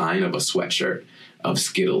of the sign of a sweatshirt, of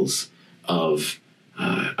Skittles, of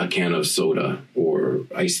a can of soda or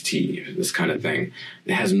iced tea, this kind of thing,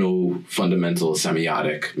 it has no fundamental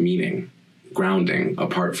semiotic meaning, grounding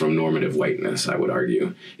apart from normative whiteness, I would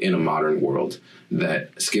argue, in a modern world.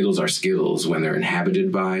 That Skittles are Skittles when they're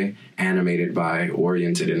inhabited by, animated by,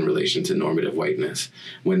 oriented in relation to normative whiteness.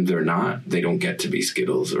 When they're not, they don't get to be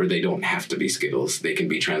Skittles, or they don't have to be Skittles. They can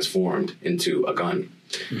be transformed into a gun,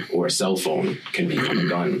 or a cell phone can become a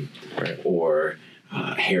gun, or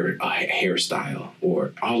hairstyle,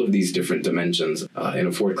 or all of these different dimensions. In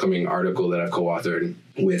a forthcoming article that I've co-authored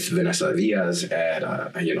with Vanessa Diaz at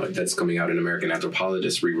that's coming out in American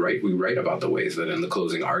Anthropologist, we write about the ways that in the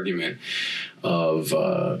closing argument of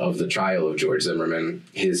the trial of George Zimmerman,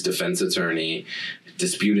 his defense attorney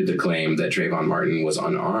disputed the claim that Trayvon Martin was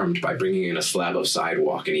unarmed by bringing in a slab of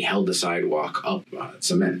sidewalk, and he held the sidewalk up,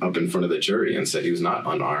 cement up in front of the jury, and said he was not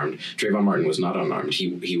unarmed. Trayvon Martin was not unarmed.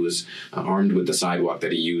 He was armed with the sidewalk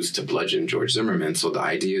that he used to bludgeon George Zimmerman. So the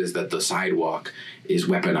idea is that the sidewalk is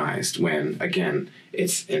weaponized when, again,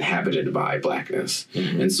 it's inhabited by Blackness.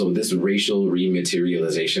 And so this racial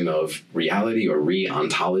rematerialization of reality, or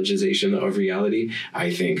re-ontologization of reality,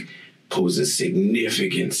 I think poses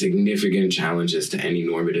significant challenges to any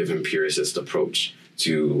normative empiricist approach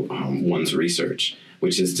to one's research,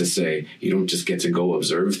 which is to say, you don't just get to go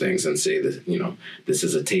observe things and say that, this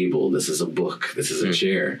is a table, this is a book, this is a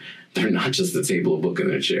chair. They're not just a table, a book,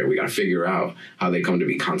 and a chair. We got to figure out how they come to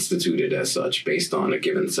be constituted as such based on a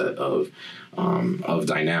given set of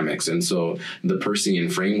dynamics. And so the Peircean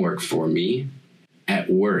framework for me, at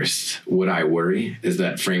worst, what I worry is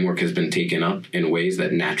that framework has been taken up in ways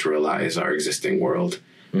that naturalize our existing world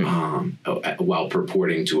while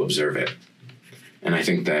purporting to observe it. And I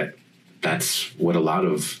think that that's what a lot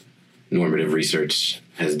of normative research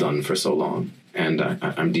has done for so long. And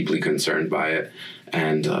I'm deeply concerned by it.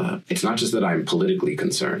 And it's not just that I'm politically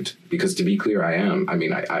concerned, because to be clear, I am. I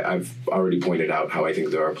mean, I've already pointed out how I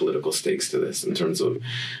think there are political stakes to this in terms of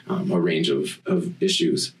a range of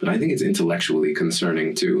issues. But I think it's intellectually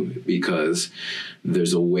concerning, too, because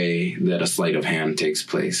there's a way that a sleight of hand takes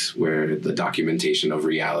place where the documentation of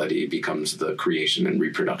reality becomes the creation and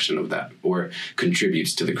reproduction of that, or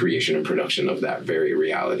contributes to the creation and production of that very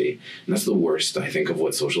reality. And that's the worst, I think, of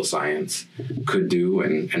what social science could do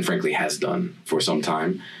and frankly has done for some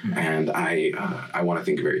time. And I want to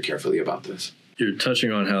think very carefully about this. You're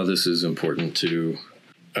touching on how this is important to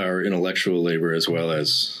our intellectual labor as well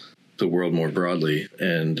as the world more broadly.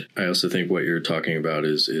 And I also think what you're talking about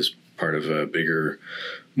is part of a bigger,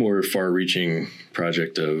 more far-reaching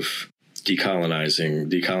project of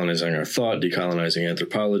decolonizing our thought, decolonizing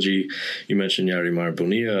anthropology. You mentioned Yarimar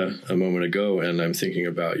Bonilla a moment ago, and I'm thinking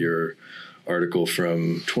about your article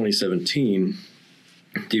from 2017,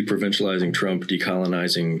 Deprovincializing Trump,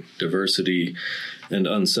 Decolonizing Diversity, and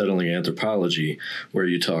Unsettling Anthropology, where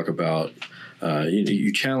you talk about,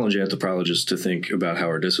 you challenge anthropologists to think about how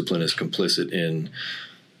our discipline is complicit in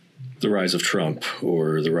the rise of Trump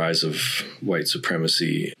or the rise of white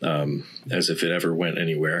supremacy, as if it ever went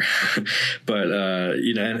anywhere. But,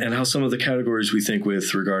 and how some of the categories we think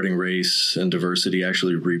with regarding race and diversity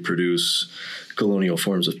actually reproduce colonial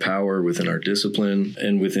forms of power within our discipline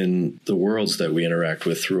and within the worlds that we interact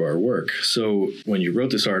with through our work. So when you wrote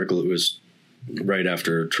this article, it was right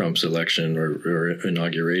after Trump's election or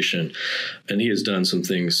inauguration, and he has done some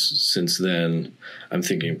things since then. I'm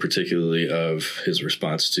thinking particularly of his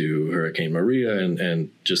response to Hurricane Maria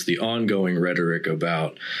and just the ongoing rhetoric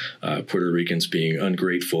about Puerto Ricans being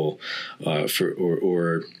ungrateful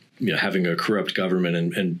for having a corrupt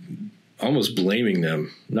government and almost blaming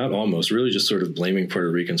them, not almost, really just sort of blaming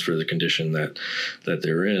Puerto Ricans for the condition that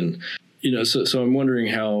they're in. So I'm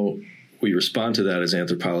wondering how we respond to that as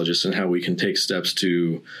anthropologists and how we can take steps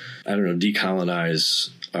to,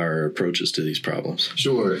 decolonize our approaches to these problems.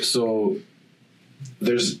 Sure. So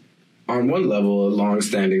there's, on one level, a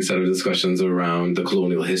long-standing set of discussions around the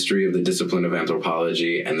colonial history of the discipline of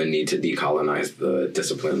anthropology and the need to decolonize the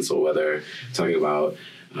discipline. So whether talking about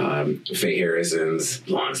Faye Harrison's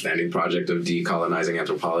long-standing project of decolonizing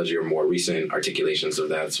anthropology, or more recent articulations of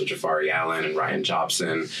that. So Jafari Allen and Ryan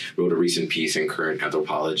Jobson wrote a recent piece in Current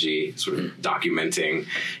Anthropology, sort of documenting,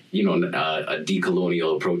 a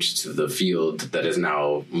decolonial approach to the field that is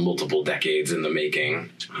now multiple decades in the making,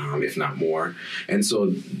 if not more. And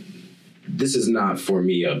so this is not for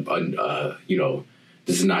me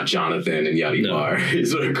this is not Jonathan and Yarimar. He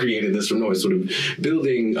sort of created this from nowhere, sort of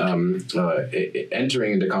building,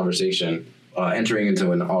 entering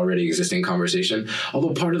into an already existing conversation.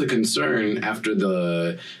 Although part of the concern after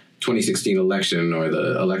the 2016 election, or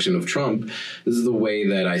the election of Trump, this is the way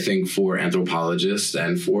that I think for anthropologists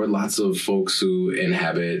and for lots of folks who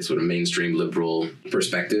inhabit sort of mainstream liberal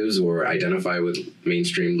perspectives or identify with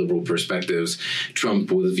mainstream liberal perspectives,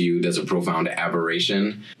 Trump was viewed as a profound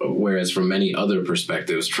aberration, whereas from many other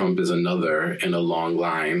perspectives, Trump is another in a long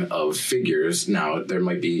line of figures. Now, there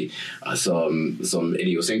might be some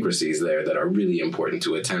idiosyncrasies there that are really important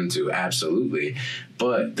to attend to, absolutely.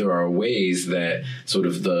 But there are ways that sort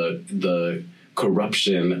of the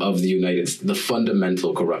corruption of the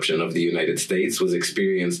fundamental corruption of the United States was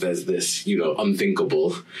experienced as this,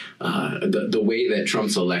 unthinkable. The way that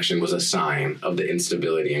Trump's election was a sign of the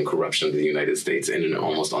instability and corruption of the United States in an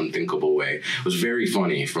almost unthinkable way was very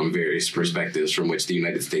funny from various perspectives from which the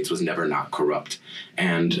United States was never not corrupt,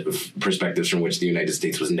 and perspectives from which the United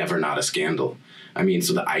States was never not a scandal. I mean,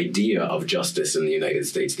 so the idea of justice in the United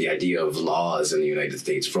States, the idea of laws in the United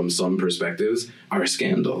States, from some perspectives, are a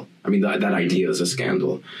scandal. I mean, that idea is a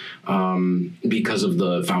scandal because of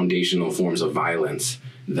the foundational forms of violence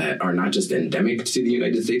that are not just endemic to the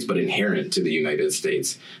United States, but inherent to the United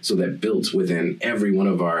States. So that built within every one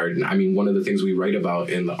of one of the things we write about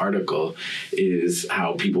in the article is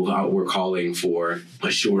how people were calling for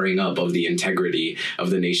a shoring up of the integrity of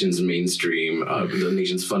the nation's mainstream, the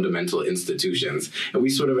nation's fundamental institutions. And we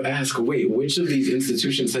sort of ask, wait, which of these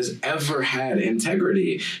institutions has ever had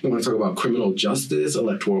integrity? You want to talk about criminal justice,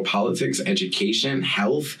 electoral politics, education,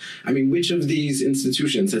 health? I mean, which of these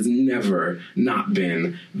institutions has never not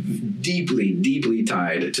been deeply, deeply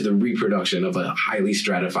tied to the reproduction of a highly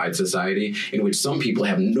stratified society in which some people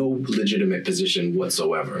have no legitimate position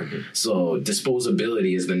whatsoever? Mm-hmm. So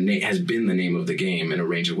disposability has been the name of the game in a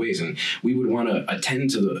range of ways, and we would want to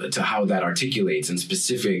attend to how that articulates in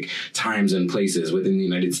specific times and places within the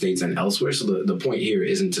United States and elsewhere. So the point here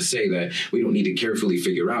isn't to say that we don't need to carefully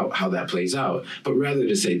figure out how that plays out, but rather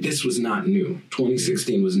to say this was not new.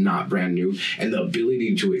 2016 was not brand new, and the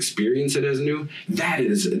ability to experience it as new, that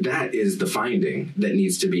is the finding that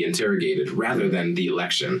needs to be interrogated rather than the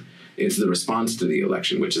election. It's the response to the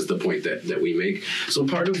election, which is the point that we make. So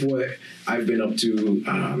part of what I've been up to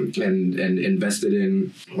and invested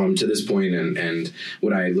in to this point, and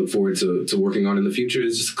what I look forward to working on in the future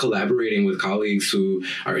is just collaborating with colleagues who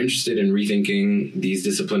are interested in rethinking these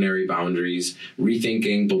disciplinary boundaries,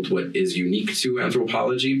 rethinking both what is unique to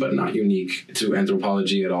anthropology but not unique to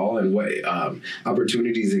anthropology at all, and what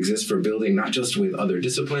opportunities exist for building not just with other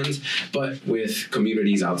disciplines but with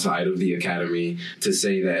communities outside of the academy, to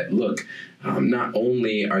say that, look, not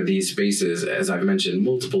only are these spaces, as I've mentioned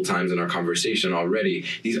multiple times in our conversation already,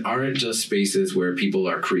 these aren't just spaces where people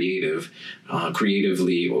are creative or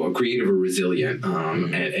resilient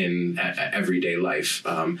in everyday life.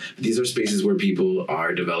 These are spaces where people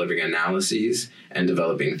are developing analyses and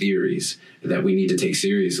developing theories that we need to take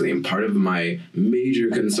seriously. And part of my major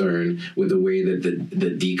concern with the way that the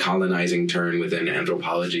decolonizing turn within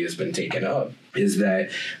anthropology has been taken up is that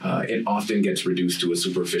it often gets reduced to a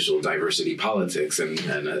superficial diversity politics and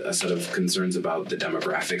a set of concerns about the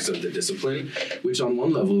demographics of the discipline, which on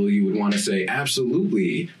one level you would want to say,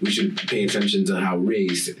 absolutely, we should pay attention to how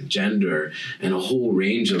race, gender, and a whole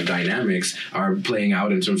range of dynamics are playing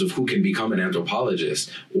out in terms of who can become an anthropologist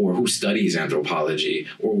or who studies anthropology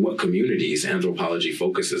or what communities anthropology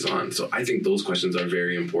focuses on. So I think those questions are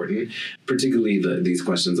very important, particularly these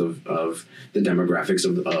questions of the demographics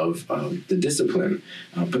of the discipline.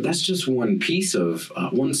 But that's just one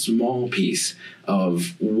small piece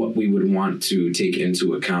of what we would want to take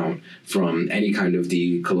into account from any kind of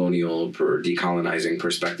decolonizing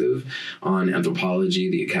perspective on anthropology,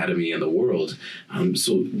 the academy, and the world.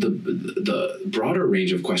 So the broader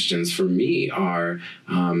range of questions for me are,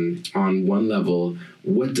 on one level,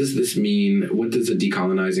 what does this mean? What does a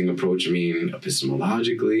decolonizing approach mean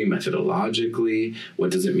epistemologically, methodologically? What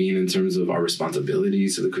does it mean in terms of our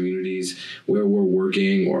responsibilities to the communities where we're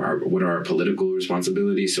working, or what are our political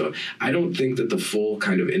responsibilities? So I don't think that the full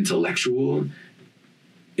kind of intellectual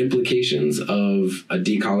implications of a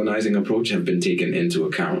decolonizing approach have been taken into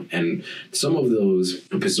account. And some of those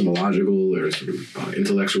epistemological or sort of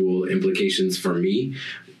intellectual implications for me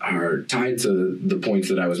are tied to the points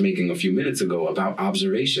that I was making a few minutes ago about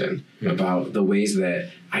observation, about the ways that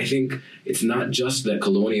I think it's not just that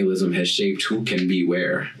colonialism has shaped who can be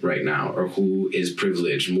where right now, or who is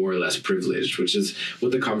privileged, more or less privileged, which is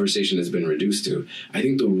what the conversation has been reduced to. I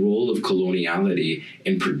think the role of coloniality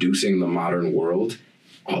in producing the modern world,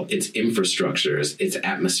 its infrastructures, its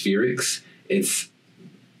atmospherics, its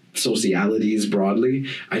socialities broadly,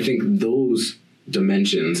 I think those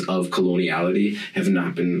dimensions of coloniality have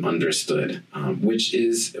not been understood, which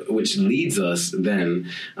leads us then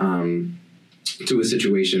to a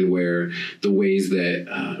situation where the ways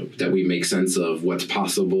that we make sense of what's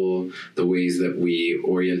possible, the ways that we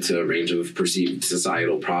orient to a range of perceived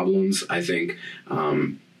societal problems, I think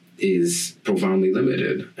is profoundly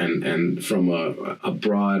limited. And from a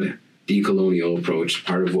broad decolonial approach,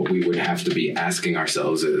 part of what we would have to be asking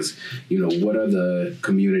ourselves is, what are the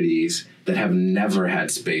communities that have never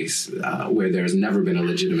had space, where there's never been a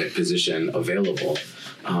legitimate position available,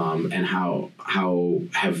 and how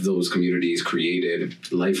have those communities created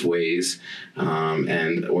lifeways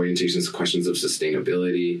and orientations to questions of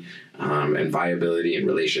sustainability and viability and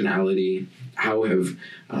relationality? How have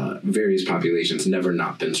various populations never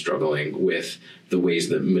not been struggling with the ways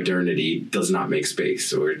that modernity does not make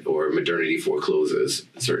space, or modernity forecloses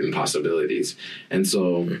certain possibilities? And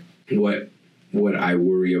so what I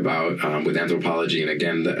worry about with anthropology, and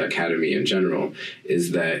again, the academy in general,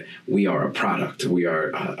 is that we are a product. We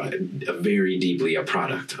are very deeply a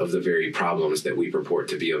product of the very problems that we purport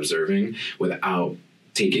to be observing, without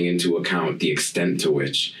taking into account the extent to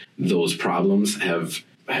which those problems have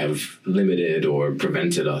have limited or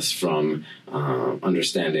prevented us from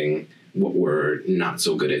understanding what we're not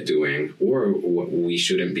so good at doing or what we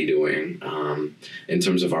shouldn't be doing in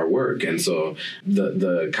terms of our work. And so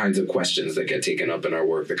the kinds of questions that get taken up in our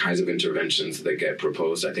work, the kinds of interventions that get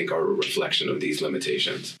proposed, I think are a reflection of these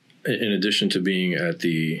limitations. In addition to being at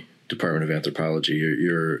the Department of Anthropology,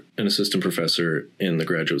 you're an assistant professor in the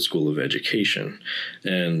Graduate School of Education.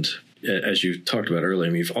 And as you talked about earlier,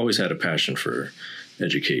 I mean, you've always had a passion for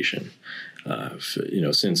education,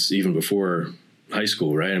 since even before high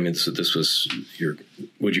school, right? I mean, this was your,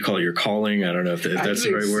 would you call it your calling? I don't know if that's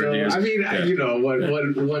the right word to use. I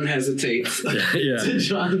mean, one hesitates to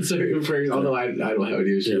draw certain phrases, although I don't have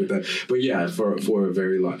any issue with that. But yeah, for a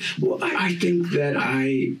very long, well, I think that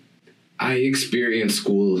I experience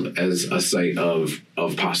school as a site of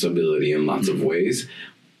possibility in lots of ways,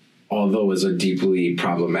 although it's a deeply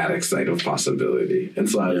problematic site of possibility. And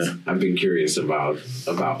so I've been curious about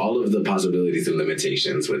all of the possibilities and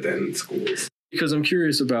limitations within schools. Because I'm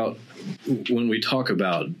curious about when we talk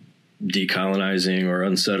about decolonizing or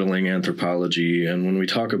unsettling anthropology, and when we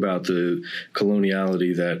talk about the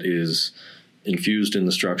coloniality that is infused in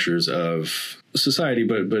the structures of society,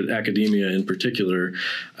 but academia in particular,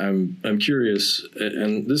 I'm curious,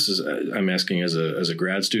 and this is I'm asking as a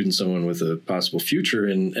grad student, someone with a possible future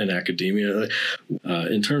in academia,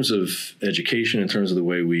 in terms of education, in terms of the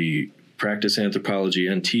way we practice anthropology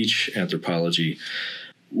and teach anthropology.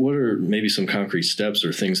 What are maybe some concrete steps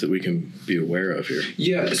or things that we can be aware of here?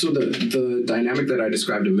 Yeah, so the dynamic that I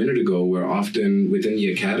described a minute ago, where often within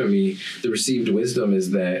the academy, the received wisdom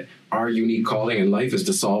is that our unique calling in life is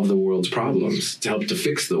to solve the world's problems, to help to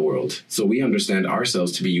fix the world. So we understand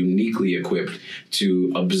ourselves to be uniquely equipped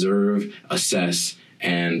to observe, assess,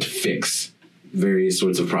 and fix various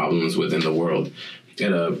sorts of problems within the world.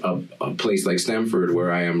 At a place like Stanford,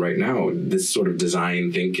 where I am right now, this sort of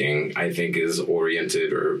design thinking, I think, is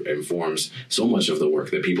oriented or informs so much of the work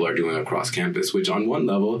that people are doing across campus, which on one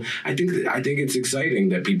level, I think it's exciting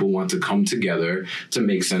that people want to come together to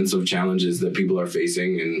make sense of challenges that people are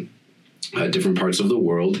facing in different parts of the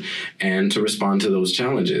world and to respond to those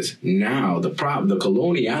challenges. Now, the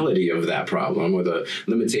coloniality of that problem, or the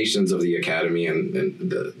limitations of the academy and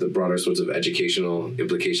the broader sorts of educational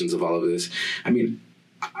implications of all of this, I mean,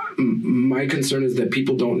 my concern is that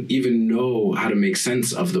people don't even know how to make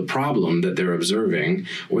sense of the problem that they're observing,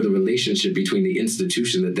 or the relationship between the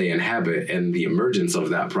institution that they inhabit and the emergence of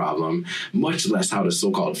that problem, much less how to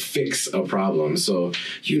so-called fix a problem. So,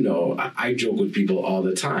 I joke with people all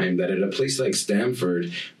the time that at a place like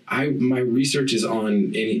Stanford, my research is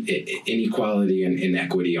on inequality and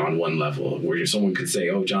inequity on one level, where someone could say,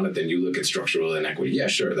 "Oh, Jonathan, you look at structural inequity." Yeah,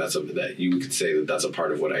 sure, that you could say that's a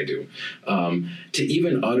part of what I do. To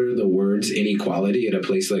even utter the words inequality at a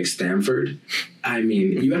place like Stanford, I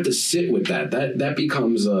mean, you have to sit with that. That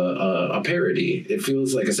becomes a parody. It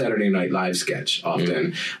feels like a Saturday Night Live sketch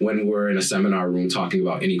often when we're in a seminar room talking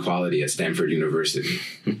about inequality at Stanford University,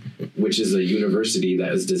 which is a university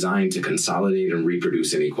that is designed to consolidate and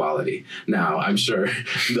reproduce inequality. Now, I'm sure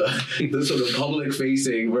the sort of public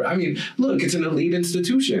facing, look, it's an elite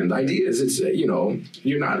institution. The idea is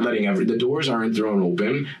you're not letting the doors aren't thrown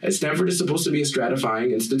open. Stanford is supposed to be a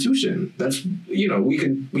stratifying institution. That's,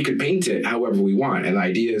 we could paint it however we want. And the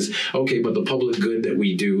idea is, okay, but the public good that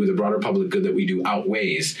we do, the broader public good that we do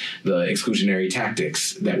outweighs the exclusionary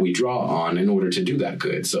tactics that we draw on in order to do that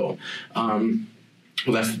good. So,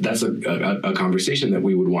 well, that's a conversation that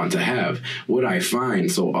we would want to have. What I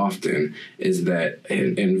find so often is that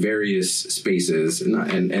in various spaces,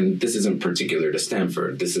 and this isn't particular to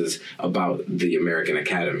Stanford, this is about the American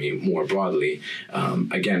Academy more broadly.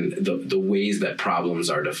 Again, the ways that problems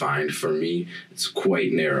are defined for me, it's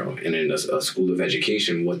quite narrow. And in a school of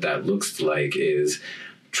education, what that looks like is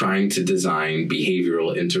trying to design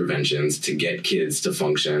behavioral interventions to get kids to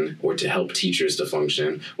function, or to help teachers to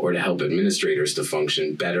function, or to help administrators to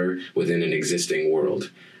function better within an existing world.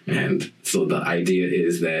 And so the idea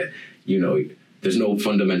is that, there's no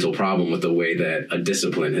fundamental problem with the way that a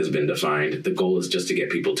discipline has been defined. The goal is just to get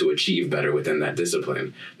people to achieve better within that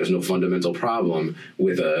discipline. There's no fundamental problem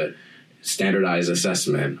with a standardized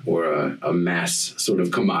assessment or a mass sort of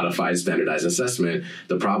commodified standardized assessment.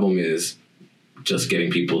 The problem is just getting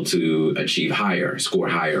people to score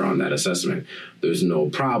higher on that assessment. There's no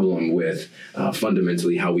problem with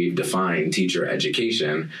fundamentally how we've defined teacher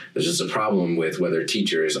education. There's just a problem with whether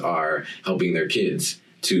teachers are helping their kids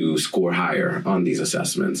to score higher on these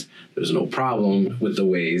assessments. There's no problem with the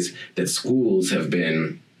ways that schools have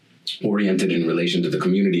been oriented in relation to the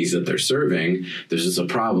communities that they're serving, there's just a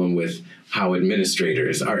problem with how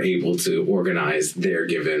administrators are able to organize their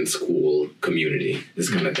given school community, this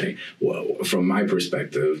kind of thing. Well, from my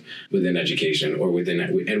perspective, within education or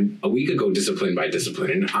and we could go discipline by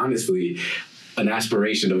discipline. And honestly, an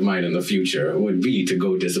aspiration of mine in the future would be to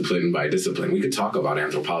go discipline by discipline. We could talk about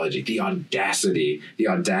anthropology, the audacity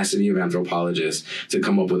of anthropologists to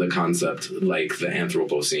come up with a concept like the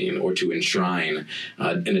Anthropocene, or to enshrine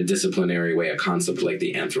in a disciplinary way a concept like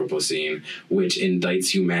the Anthropocene, which indicts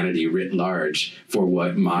humanity writ large for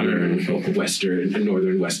what modern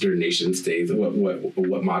northern Western nation states,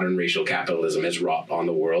 what modern racial capitalism has wrought on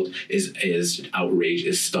the world is outrage,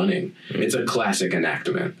 is stunning. It's a classic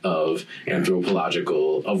enactment of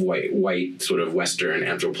white sort of Western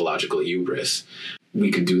anthropological hubris.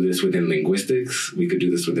 We could do this within linguistics. We could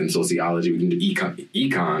do this within sociology. We can do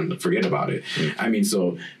econ. Forget about it. I mean,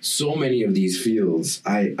 so many of these fields,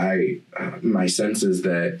 my sense is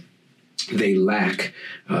that they lack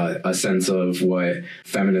a sense of what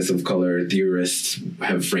feminists of color theorists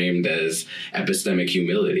have framed as epistemic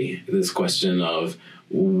humility. This question of,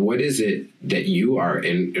 what is it that you are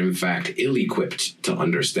in fact ill-equipped to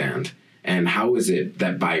understand? And how is it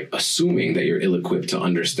that by assuming that you're ill-equipped to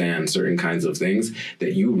understand certain kinds of things,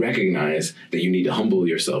 that you recognize that you need to humble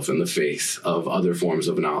yourself in the face of other forms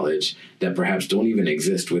of knowledge that perhaps don't even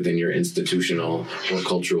exist within your institutional or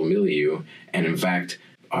cultural milieu, and in fact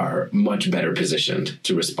are much better positioned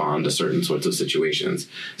to respond to certain sorts of situations.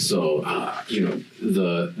 So,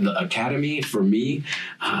 the academy, for me,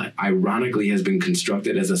 ironically has been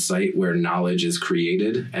constructed as a site where knowledge is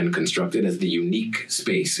created and constructed as the unique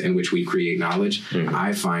space in which we create knowledge. Mm-hmm.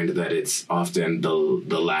 I find that it's often the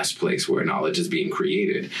last place where knowledge is being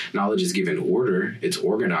created. Knowledge is given order, it's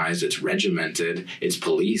organized, it's regimented, it's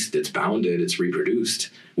policed, it's bounded, it's reproduced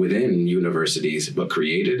within universities, but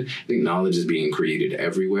created. I think knowledge is being created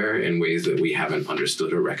everywhere in ways that we haven't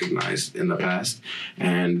understood or recognized in the past.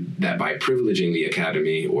 And that by privileging the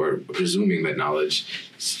academy or presuming that knowledge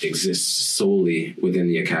exists solely within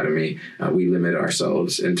the academy, we limit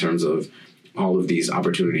ourselves in terms of all of these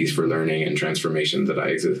opportunities for learning and transformation that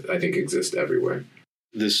I think exist everywhere.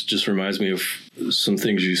 This just reminds me of some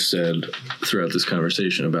things you said throughout this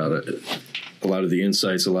conversation about it. A lot of the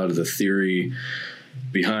insights, a lot of the theory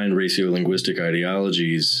behind ratio-linguistic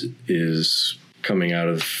ideologies is coming out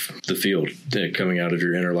of the field, coming out of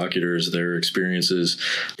your interlocutors, their experiences.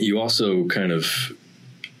 You also kind of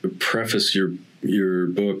preface your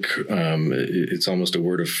book, it's almost a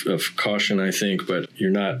word of caution, I think, but you're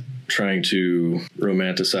not trying to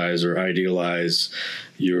romanticize or idealize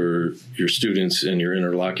your students and your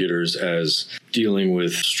interlocutors as dealing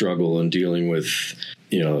with struggle and dealing with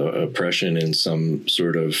oppression in some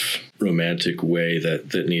sort of romantic way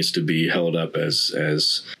that needs to be held up as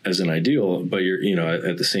an ideal. But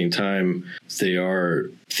at the same time, they are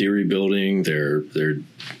theory building. They're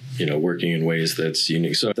working in ways that's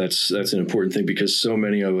unique. So that's an important thing, because so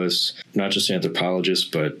many of us, not just anthropologists,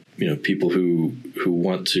 but people who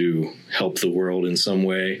want to help the world in some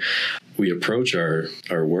way, we approach our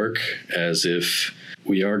work as if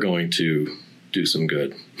we are going to do some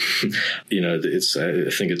good. I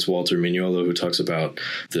think it's Walter Mignolo who talks about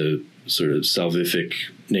the sort of salvific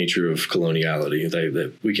nature of coloniality,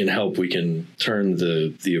 that we can help, we can turn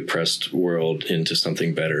the oppressed world into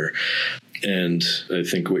something better. And I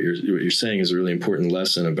think what you're saying is a really important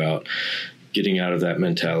lesson about getting out of that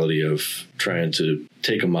mentality of trying to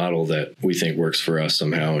take a model that we think works for us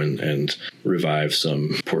somehow and revive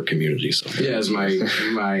some poor communities. Yeah, as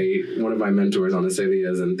one of my mentors on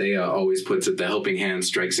Acelia Zenthea always puts it, the helping hand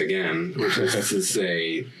strikes again, which is to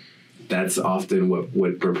say that's often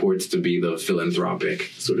what purports to be the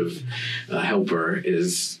philanthropic sort of helper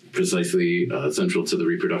is precisely central to the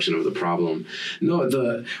reproduction of the problem.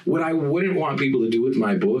 No, what I wouldn't want people to do with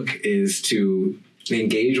my book is to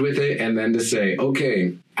engage with it and then to say,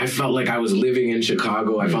 okay, I felt like I was living in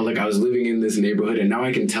Chicago. I felt like I was living in this neighborhood, and now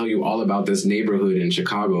I can tell you all about this neighborhood in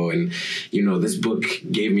Chicago. And, this book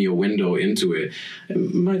gave me a window into it.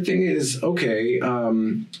 My thing is, okay,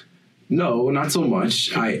 no, not so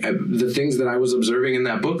much. The things that I was observing in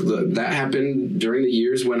that book, that happened during the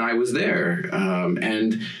years when I was there.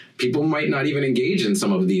 And people might not even engage in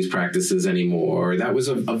some of these practices anymore. That was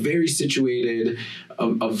a very situated,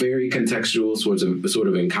 a very contextual sort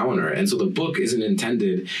of encounter. And so the book isn't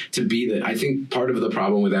intended to be that. I think part of the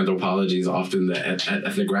problem with anthropology is often that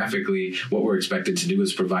ethnographically, what we're expected to do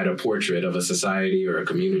is provide a portrait of a society or a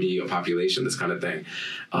community, a population, this kind of thing.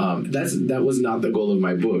 That was not the goal of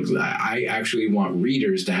my book. I actually want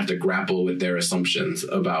readers to have to grapple with their assumptions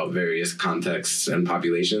about various contexts and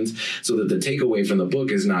populations, so that the takeaway from the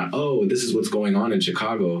book is not, oh, this is what's going on in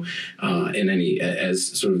Chicago as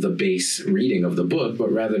sort of the base reading of the book,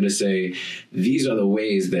 but rather to say, these are the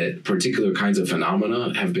ways that particular kinds of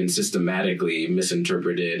phenomena have been systematically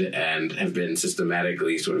misinterpreted and have been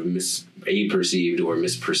systematically sort of perceived or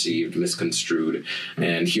misperceived, misconstrued.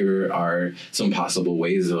 And here are some possible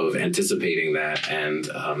ways of anticipating that and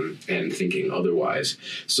thinking otherwise.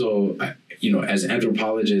 So, as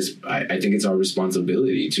anthropologists, I think it's our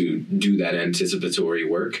responsibility to do that anticipatory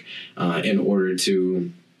work in order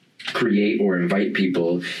to create or invite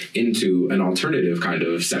people into an alternative kind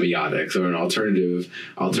of semiotics or an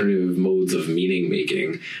alternative modes of meaning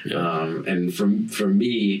making. Yeah. And for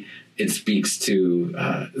me, it speaks to,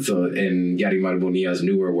 so in Yarimar Bonilla's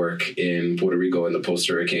newer work in Puerto Rico in the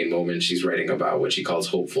post-hurricane moment, she's writing about what she calls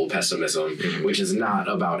hopeful pessimism, which is not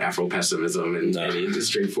about Afro-pessimism in any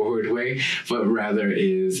straightforward way, but rather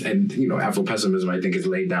is, and Afro-pessimism, I think, has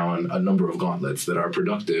laid down a number of gauntlets that are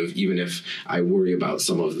productive, even if I worry about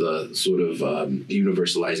some of the sort of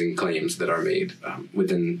universalizing claims that are made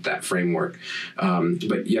within that framework.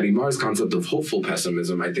 But Yarimar's concept of hopeful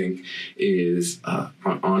pessimism, I think, is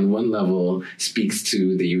on one level speaks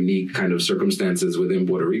to the unique kind of circumstances within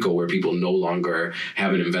Puerto Rico where people no longer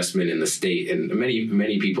have an investment in the state, and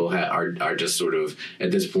many people are just sort of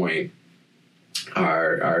at this point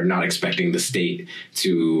are not expecting the state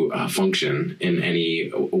to function in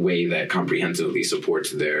any way that comprehensively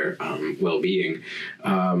supports their well-being,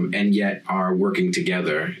 and yet are working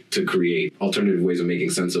together to create alternative ways of making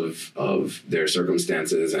sense of their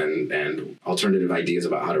circumstances and alternative ideas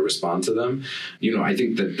about how to respond to them. I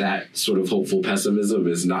think that sort of hopeful pessimism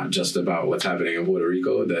is not just about what's happening in Puerto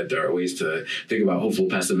Rico, that there are ways to think about hopeful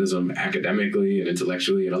pessimism academically and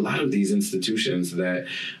intellectually in a lot of these institutions that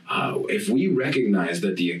if we recognize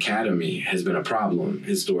that the academy has been a problem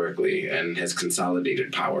historically and has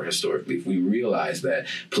consolidated power historically, if we realize that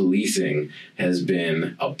policing has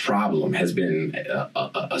been a problem, has been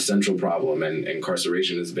a central problem, and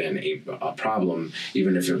incarceration has been a problem,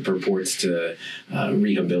 even if it purports to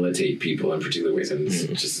rehabilitate people in particular ways, and it's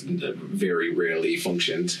just very rarely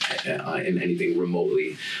functioned in anything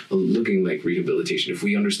remotely looking like rehabilitation. If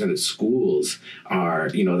we understand that schools are,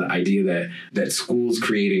 the idea that schools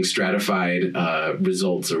creating stratified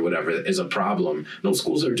results or whatever is a problem. No,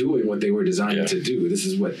 schools are doing what they were designed to do. This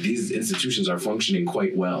is what these institutions are functioning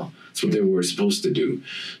quite well. It's what they were supposed to do.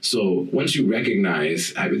 So once you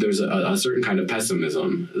recognize, there's a certain kind of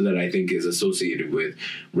pessimism that I think is associated with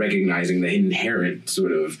recognizing the inherent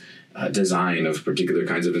sort of design of particular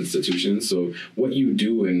kinds of institutions. So what you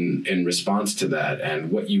do in response to that, and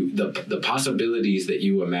what the possibilities that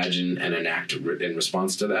you imagine and enact in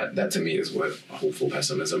response to that to me is what hopeful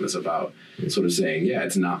pessimism is about. Sort of saying,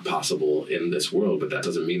 it's not possible in this world, but that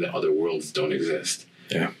doesn't mean that other worlds don't exist.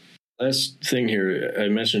 Yeah. Last thing here, I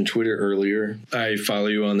mentioned Twitter earlier. I follow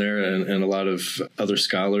you on there, and a lot of other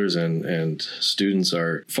scholars and students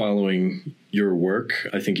are following your work.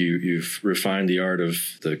 I think you've refined the art of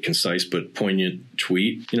the concise but poignant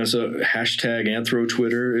tweet. So hashtag Anthro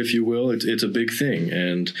Twitter, if you will, it's a big thing.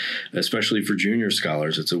 And especially for junior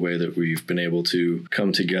scholars, it's a way that we've been able to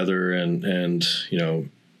come together and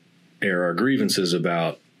air our grievances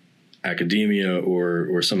about academia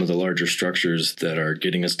or some of the larger structures that are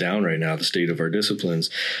getting us down right now, the state of our disciplines.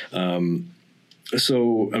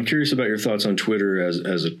 So I'm curious about your thoughts on Twitter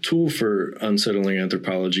as a tool for unsettling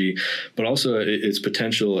anthropology, but also its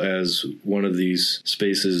potential as one of these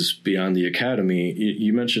spaces beyond the academy.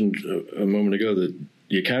 You mentioned a moment ago that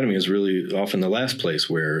the academy is really often the last place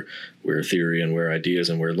where theory and where ideas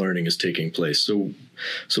and where learning is taking place. So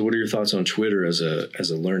what are your thoughts on Twitter as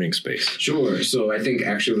a learning space? Sure. So I think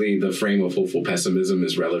actually the frame of hopeful pessimism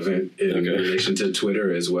is relevant in relation to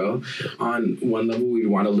Twitter as well. On one level, we'd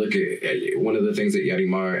want to look at one of the things that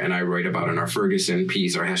Yarimar and I write about in our Ferguson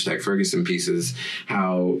piece, our hashtag Ferguson piece, is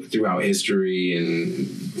how throughout history and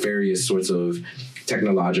various sorts of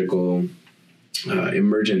technological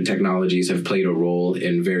emergent technologies have played a role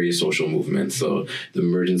in various social movements. So the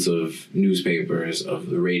emergence of newspapers, of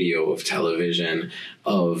the radio, of television,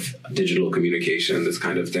 of digital communication, this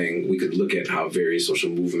kind of thing. We could look at how various social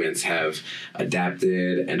movements have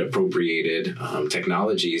adapted and appropriated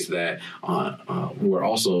technologies that were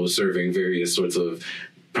also serving various sorts of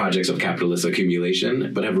projects of capitalist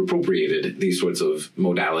accumulation, but have appropriated these sorts of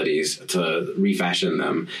modalities to refashion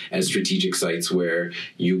them as strategic sites where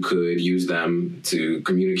you could use them to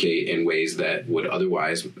communicate in ways that would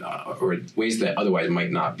otherwise, or ways that otherwise might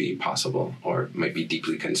not be possible or might be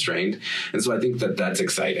deeply constrained. And so I think that that's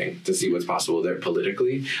exciting to see what's possible there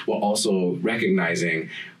politically, while also recognizing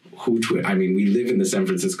who Twitter. I mean, I live in the San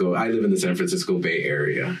Francisco Bay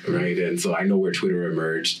Area, right? And so I know where Twitter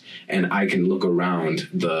emerged, and I can look around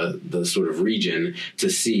the sort of region to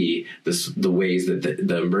see the ways that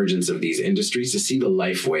the emergence of these industries, to see the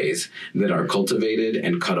life ways that are cultivated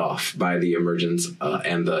and cut off by the emergence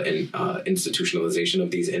and the institutionalization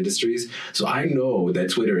of these industries. So I know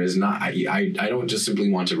that Twitter is not, I don't just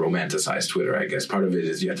simply want to romanticize Twitter, I guess. Part of it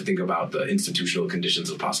is you have to think about the institutional conditions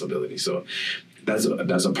of possibility. So that's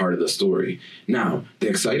a part of the story. Now, the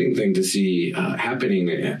exciting thing to see happening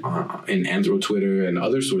in Anthro Twitter and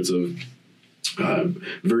other sorts of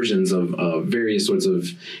versions of various sorts of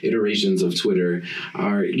iterations of Twitter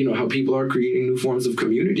are, how people are creating new forms of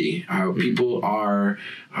community, how people are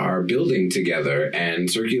building together and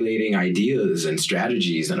circulating ideas and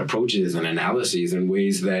strategies and approaches and analyses in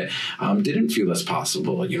ways that didn't feel as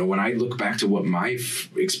possible. When I look back to what my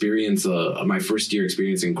experience, my first year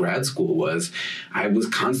experience in grad school was, I was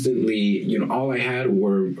constantly, all I had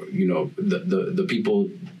were, the people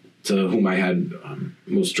to whom I had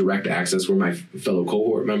most direct access were my fellow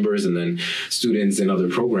cohort members and then students in other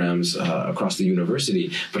programs across the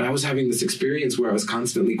university. But I was having this experience where I was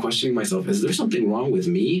constantly questioning myself, is there something wrong with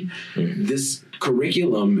me? Mm-hmm. This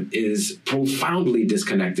curriculum is profoundly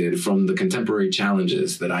disconnected from the contemporary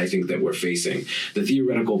challenges that I think that we're facing. The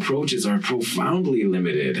theoretical approaches are profoundly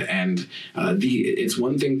limited, and it's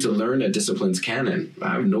one thing to learn a discipline's canon.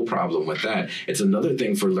 I have no problem with that. It's another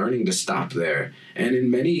thing for learning to stop there. And in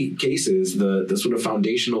many cases, the sort of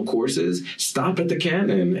foundational courses stop at the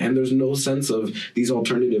canon, and there's no sense of these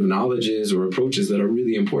alternative knowledges or approaches that are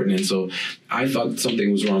really important. And so I thought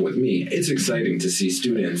something was wrong with me. It's exciting to see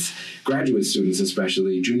students, graduate students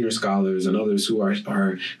especially, junior scholars and others who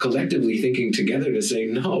are collectively thinking together to say,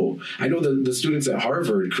 no. I know the students at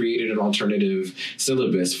Harvard created an alternative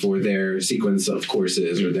syllabus for their sequence of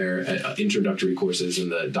courses or their introductory courses in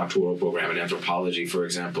the doctoral program in anthropology, for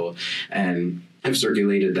example, and have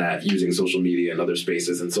circulated that using social media and other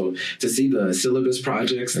spaces. And so to see the syllabus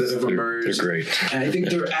projects that have emerged, they're great. I think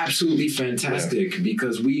they're absolutely fantastic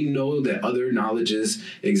because we know that other knowledges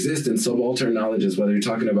exist and subaltern knowledges, whether you're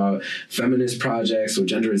talking about feminist projects or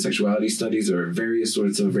gender and sexuality studies or various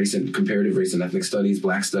sorts of comparative race and ethnic studies,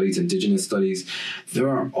 Black studies, indigenous studies. There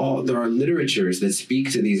are literatures that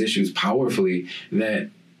speak to these issues powerfully that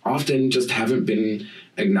often just haven't been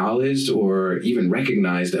acknowledged or even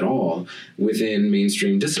recognized at all within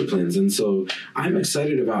mainstream disciplines. And so I'm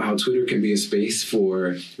excited about how Twitter can be a space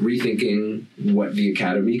for rethinking what the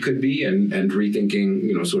academy could be and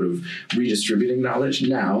rethinking, sort of redistributing knowledge.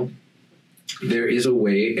 Now, there is a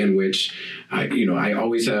way in which I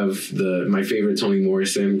always have my favorite Toni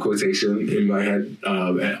Morrison quotation in my head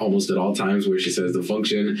almost at all times, where she says the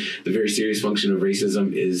very serious function of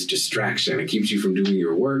racism is distraction. It keeps you from doing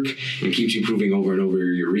your work. It keeps you proving over and over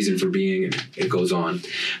your reason for being, and it goes on.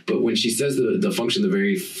 But when she says the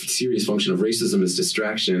very serious function of racism is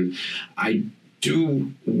distraction, I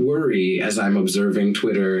do worry as I'm observing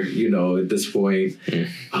Twitter, at this point,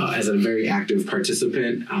 as a very active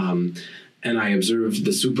participant. And I observe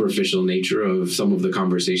the superficial nature of some of the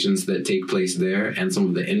conversations that take place there and some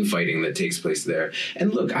of the infighting that takes place there.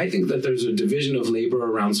 And look, I think that there's a division of labor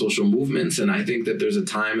around social movements, and I think that there's a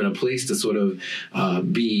time and a place to sort of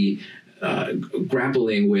be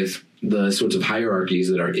grappling with the sorts of hierarchies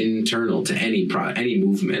that are internal to any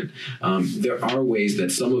movement. There are ways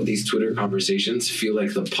that some of these Twitter conversations feel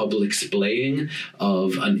like the public splaying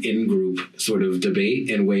of an in-group sort of debate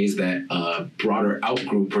in ways that broader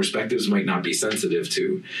out-group perspectives might not be sensitive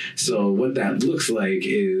to. So what that looks like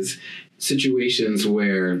is situations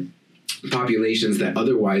where populations that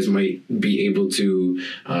otherwise might be able to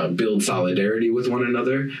build solidarity with one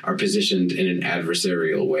another are positioned in an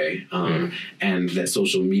adversarial way, and that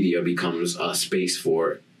social media becomes a space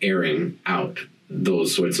for airing out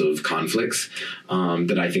those sorts of conflicts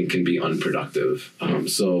that I think can be unproductive.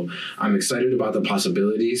 So I'm excited about the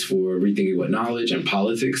possibilities for rethinking what knowledge and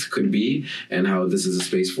politics could be and how this is a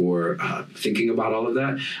space for thinking about all of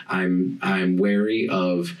that. I'm wary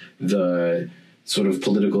of the sort of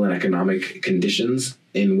political and economic conditions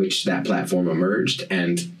in which that platform emerged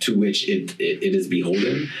and to which it is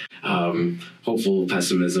beholden. Hopeful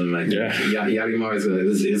pessimism. I think Yarima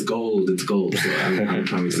is gold. It's gold. So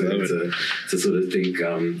I'm excited to sort of think,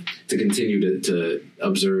 to continue to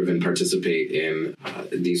observe and participate in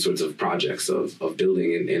these sorts of projects of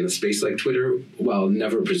building in a space like Twitter, while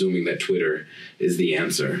never presuming that Twitter is the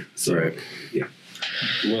answer. So, right. Yeah.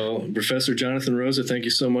 Well, Professor Jonathan Rosa, thank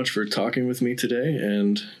you so much for talking with me today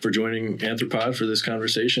and for joining Anthropod for this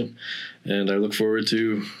conversation. And I look forward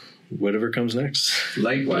to whatever comes next.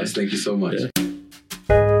 Likewise. Thank you so much. Yeah.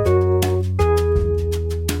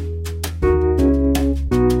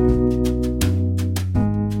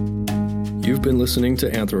 You've been listening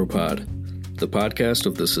to Anthropod, the podcast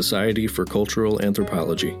of the Society for Cultural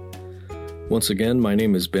Anthropology. Once again, my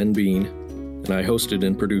name is Ben Bean, and I hosted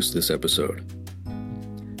and produced this episode.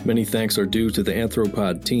 Many thanks are due to the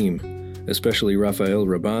Anthropod team, especially Raphael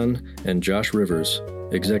Raban and Josh Rivers,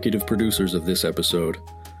 executive producers of this episode,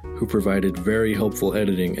 who provided very helpful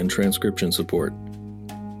editing and transcription support.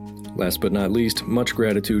 Last but not least, much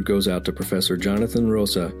gratitude goes out to Professor Jonathan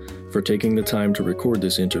Rosa for taking the time to record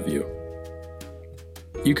this interview.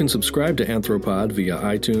 You can subscribe to Anthropod via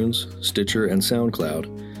iTunes, Stitcher, and SoundCloud,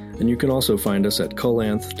 and you can also find us at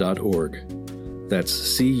culanth.org.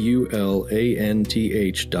 That's culanth.org,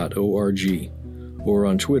 or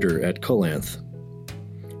on Twitter at Culanth.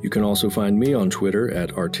 You can also find me on Twitter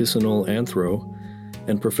at artisanalanthro,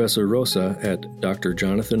 and Professor Rosa at Dr.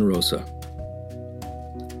 Jonathan Rosa.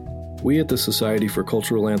 We at the Society for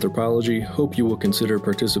Cultural Anthropology hope you will consider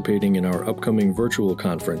participating in our upcoming virtual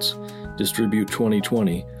conference, Distribute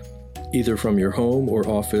 2020, either from your home or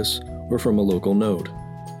office or from a local node.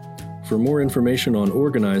 For more information on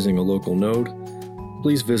organizing a local node,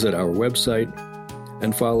 please visit our website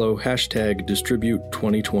and follow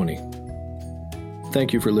 #Distribute2020.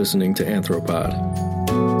 Thank you for listening to Anthropod.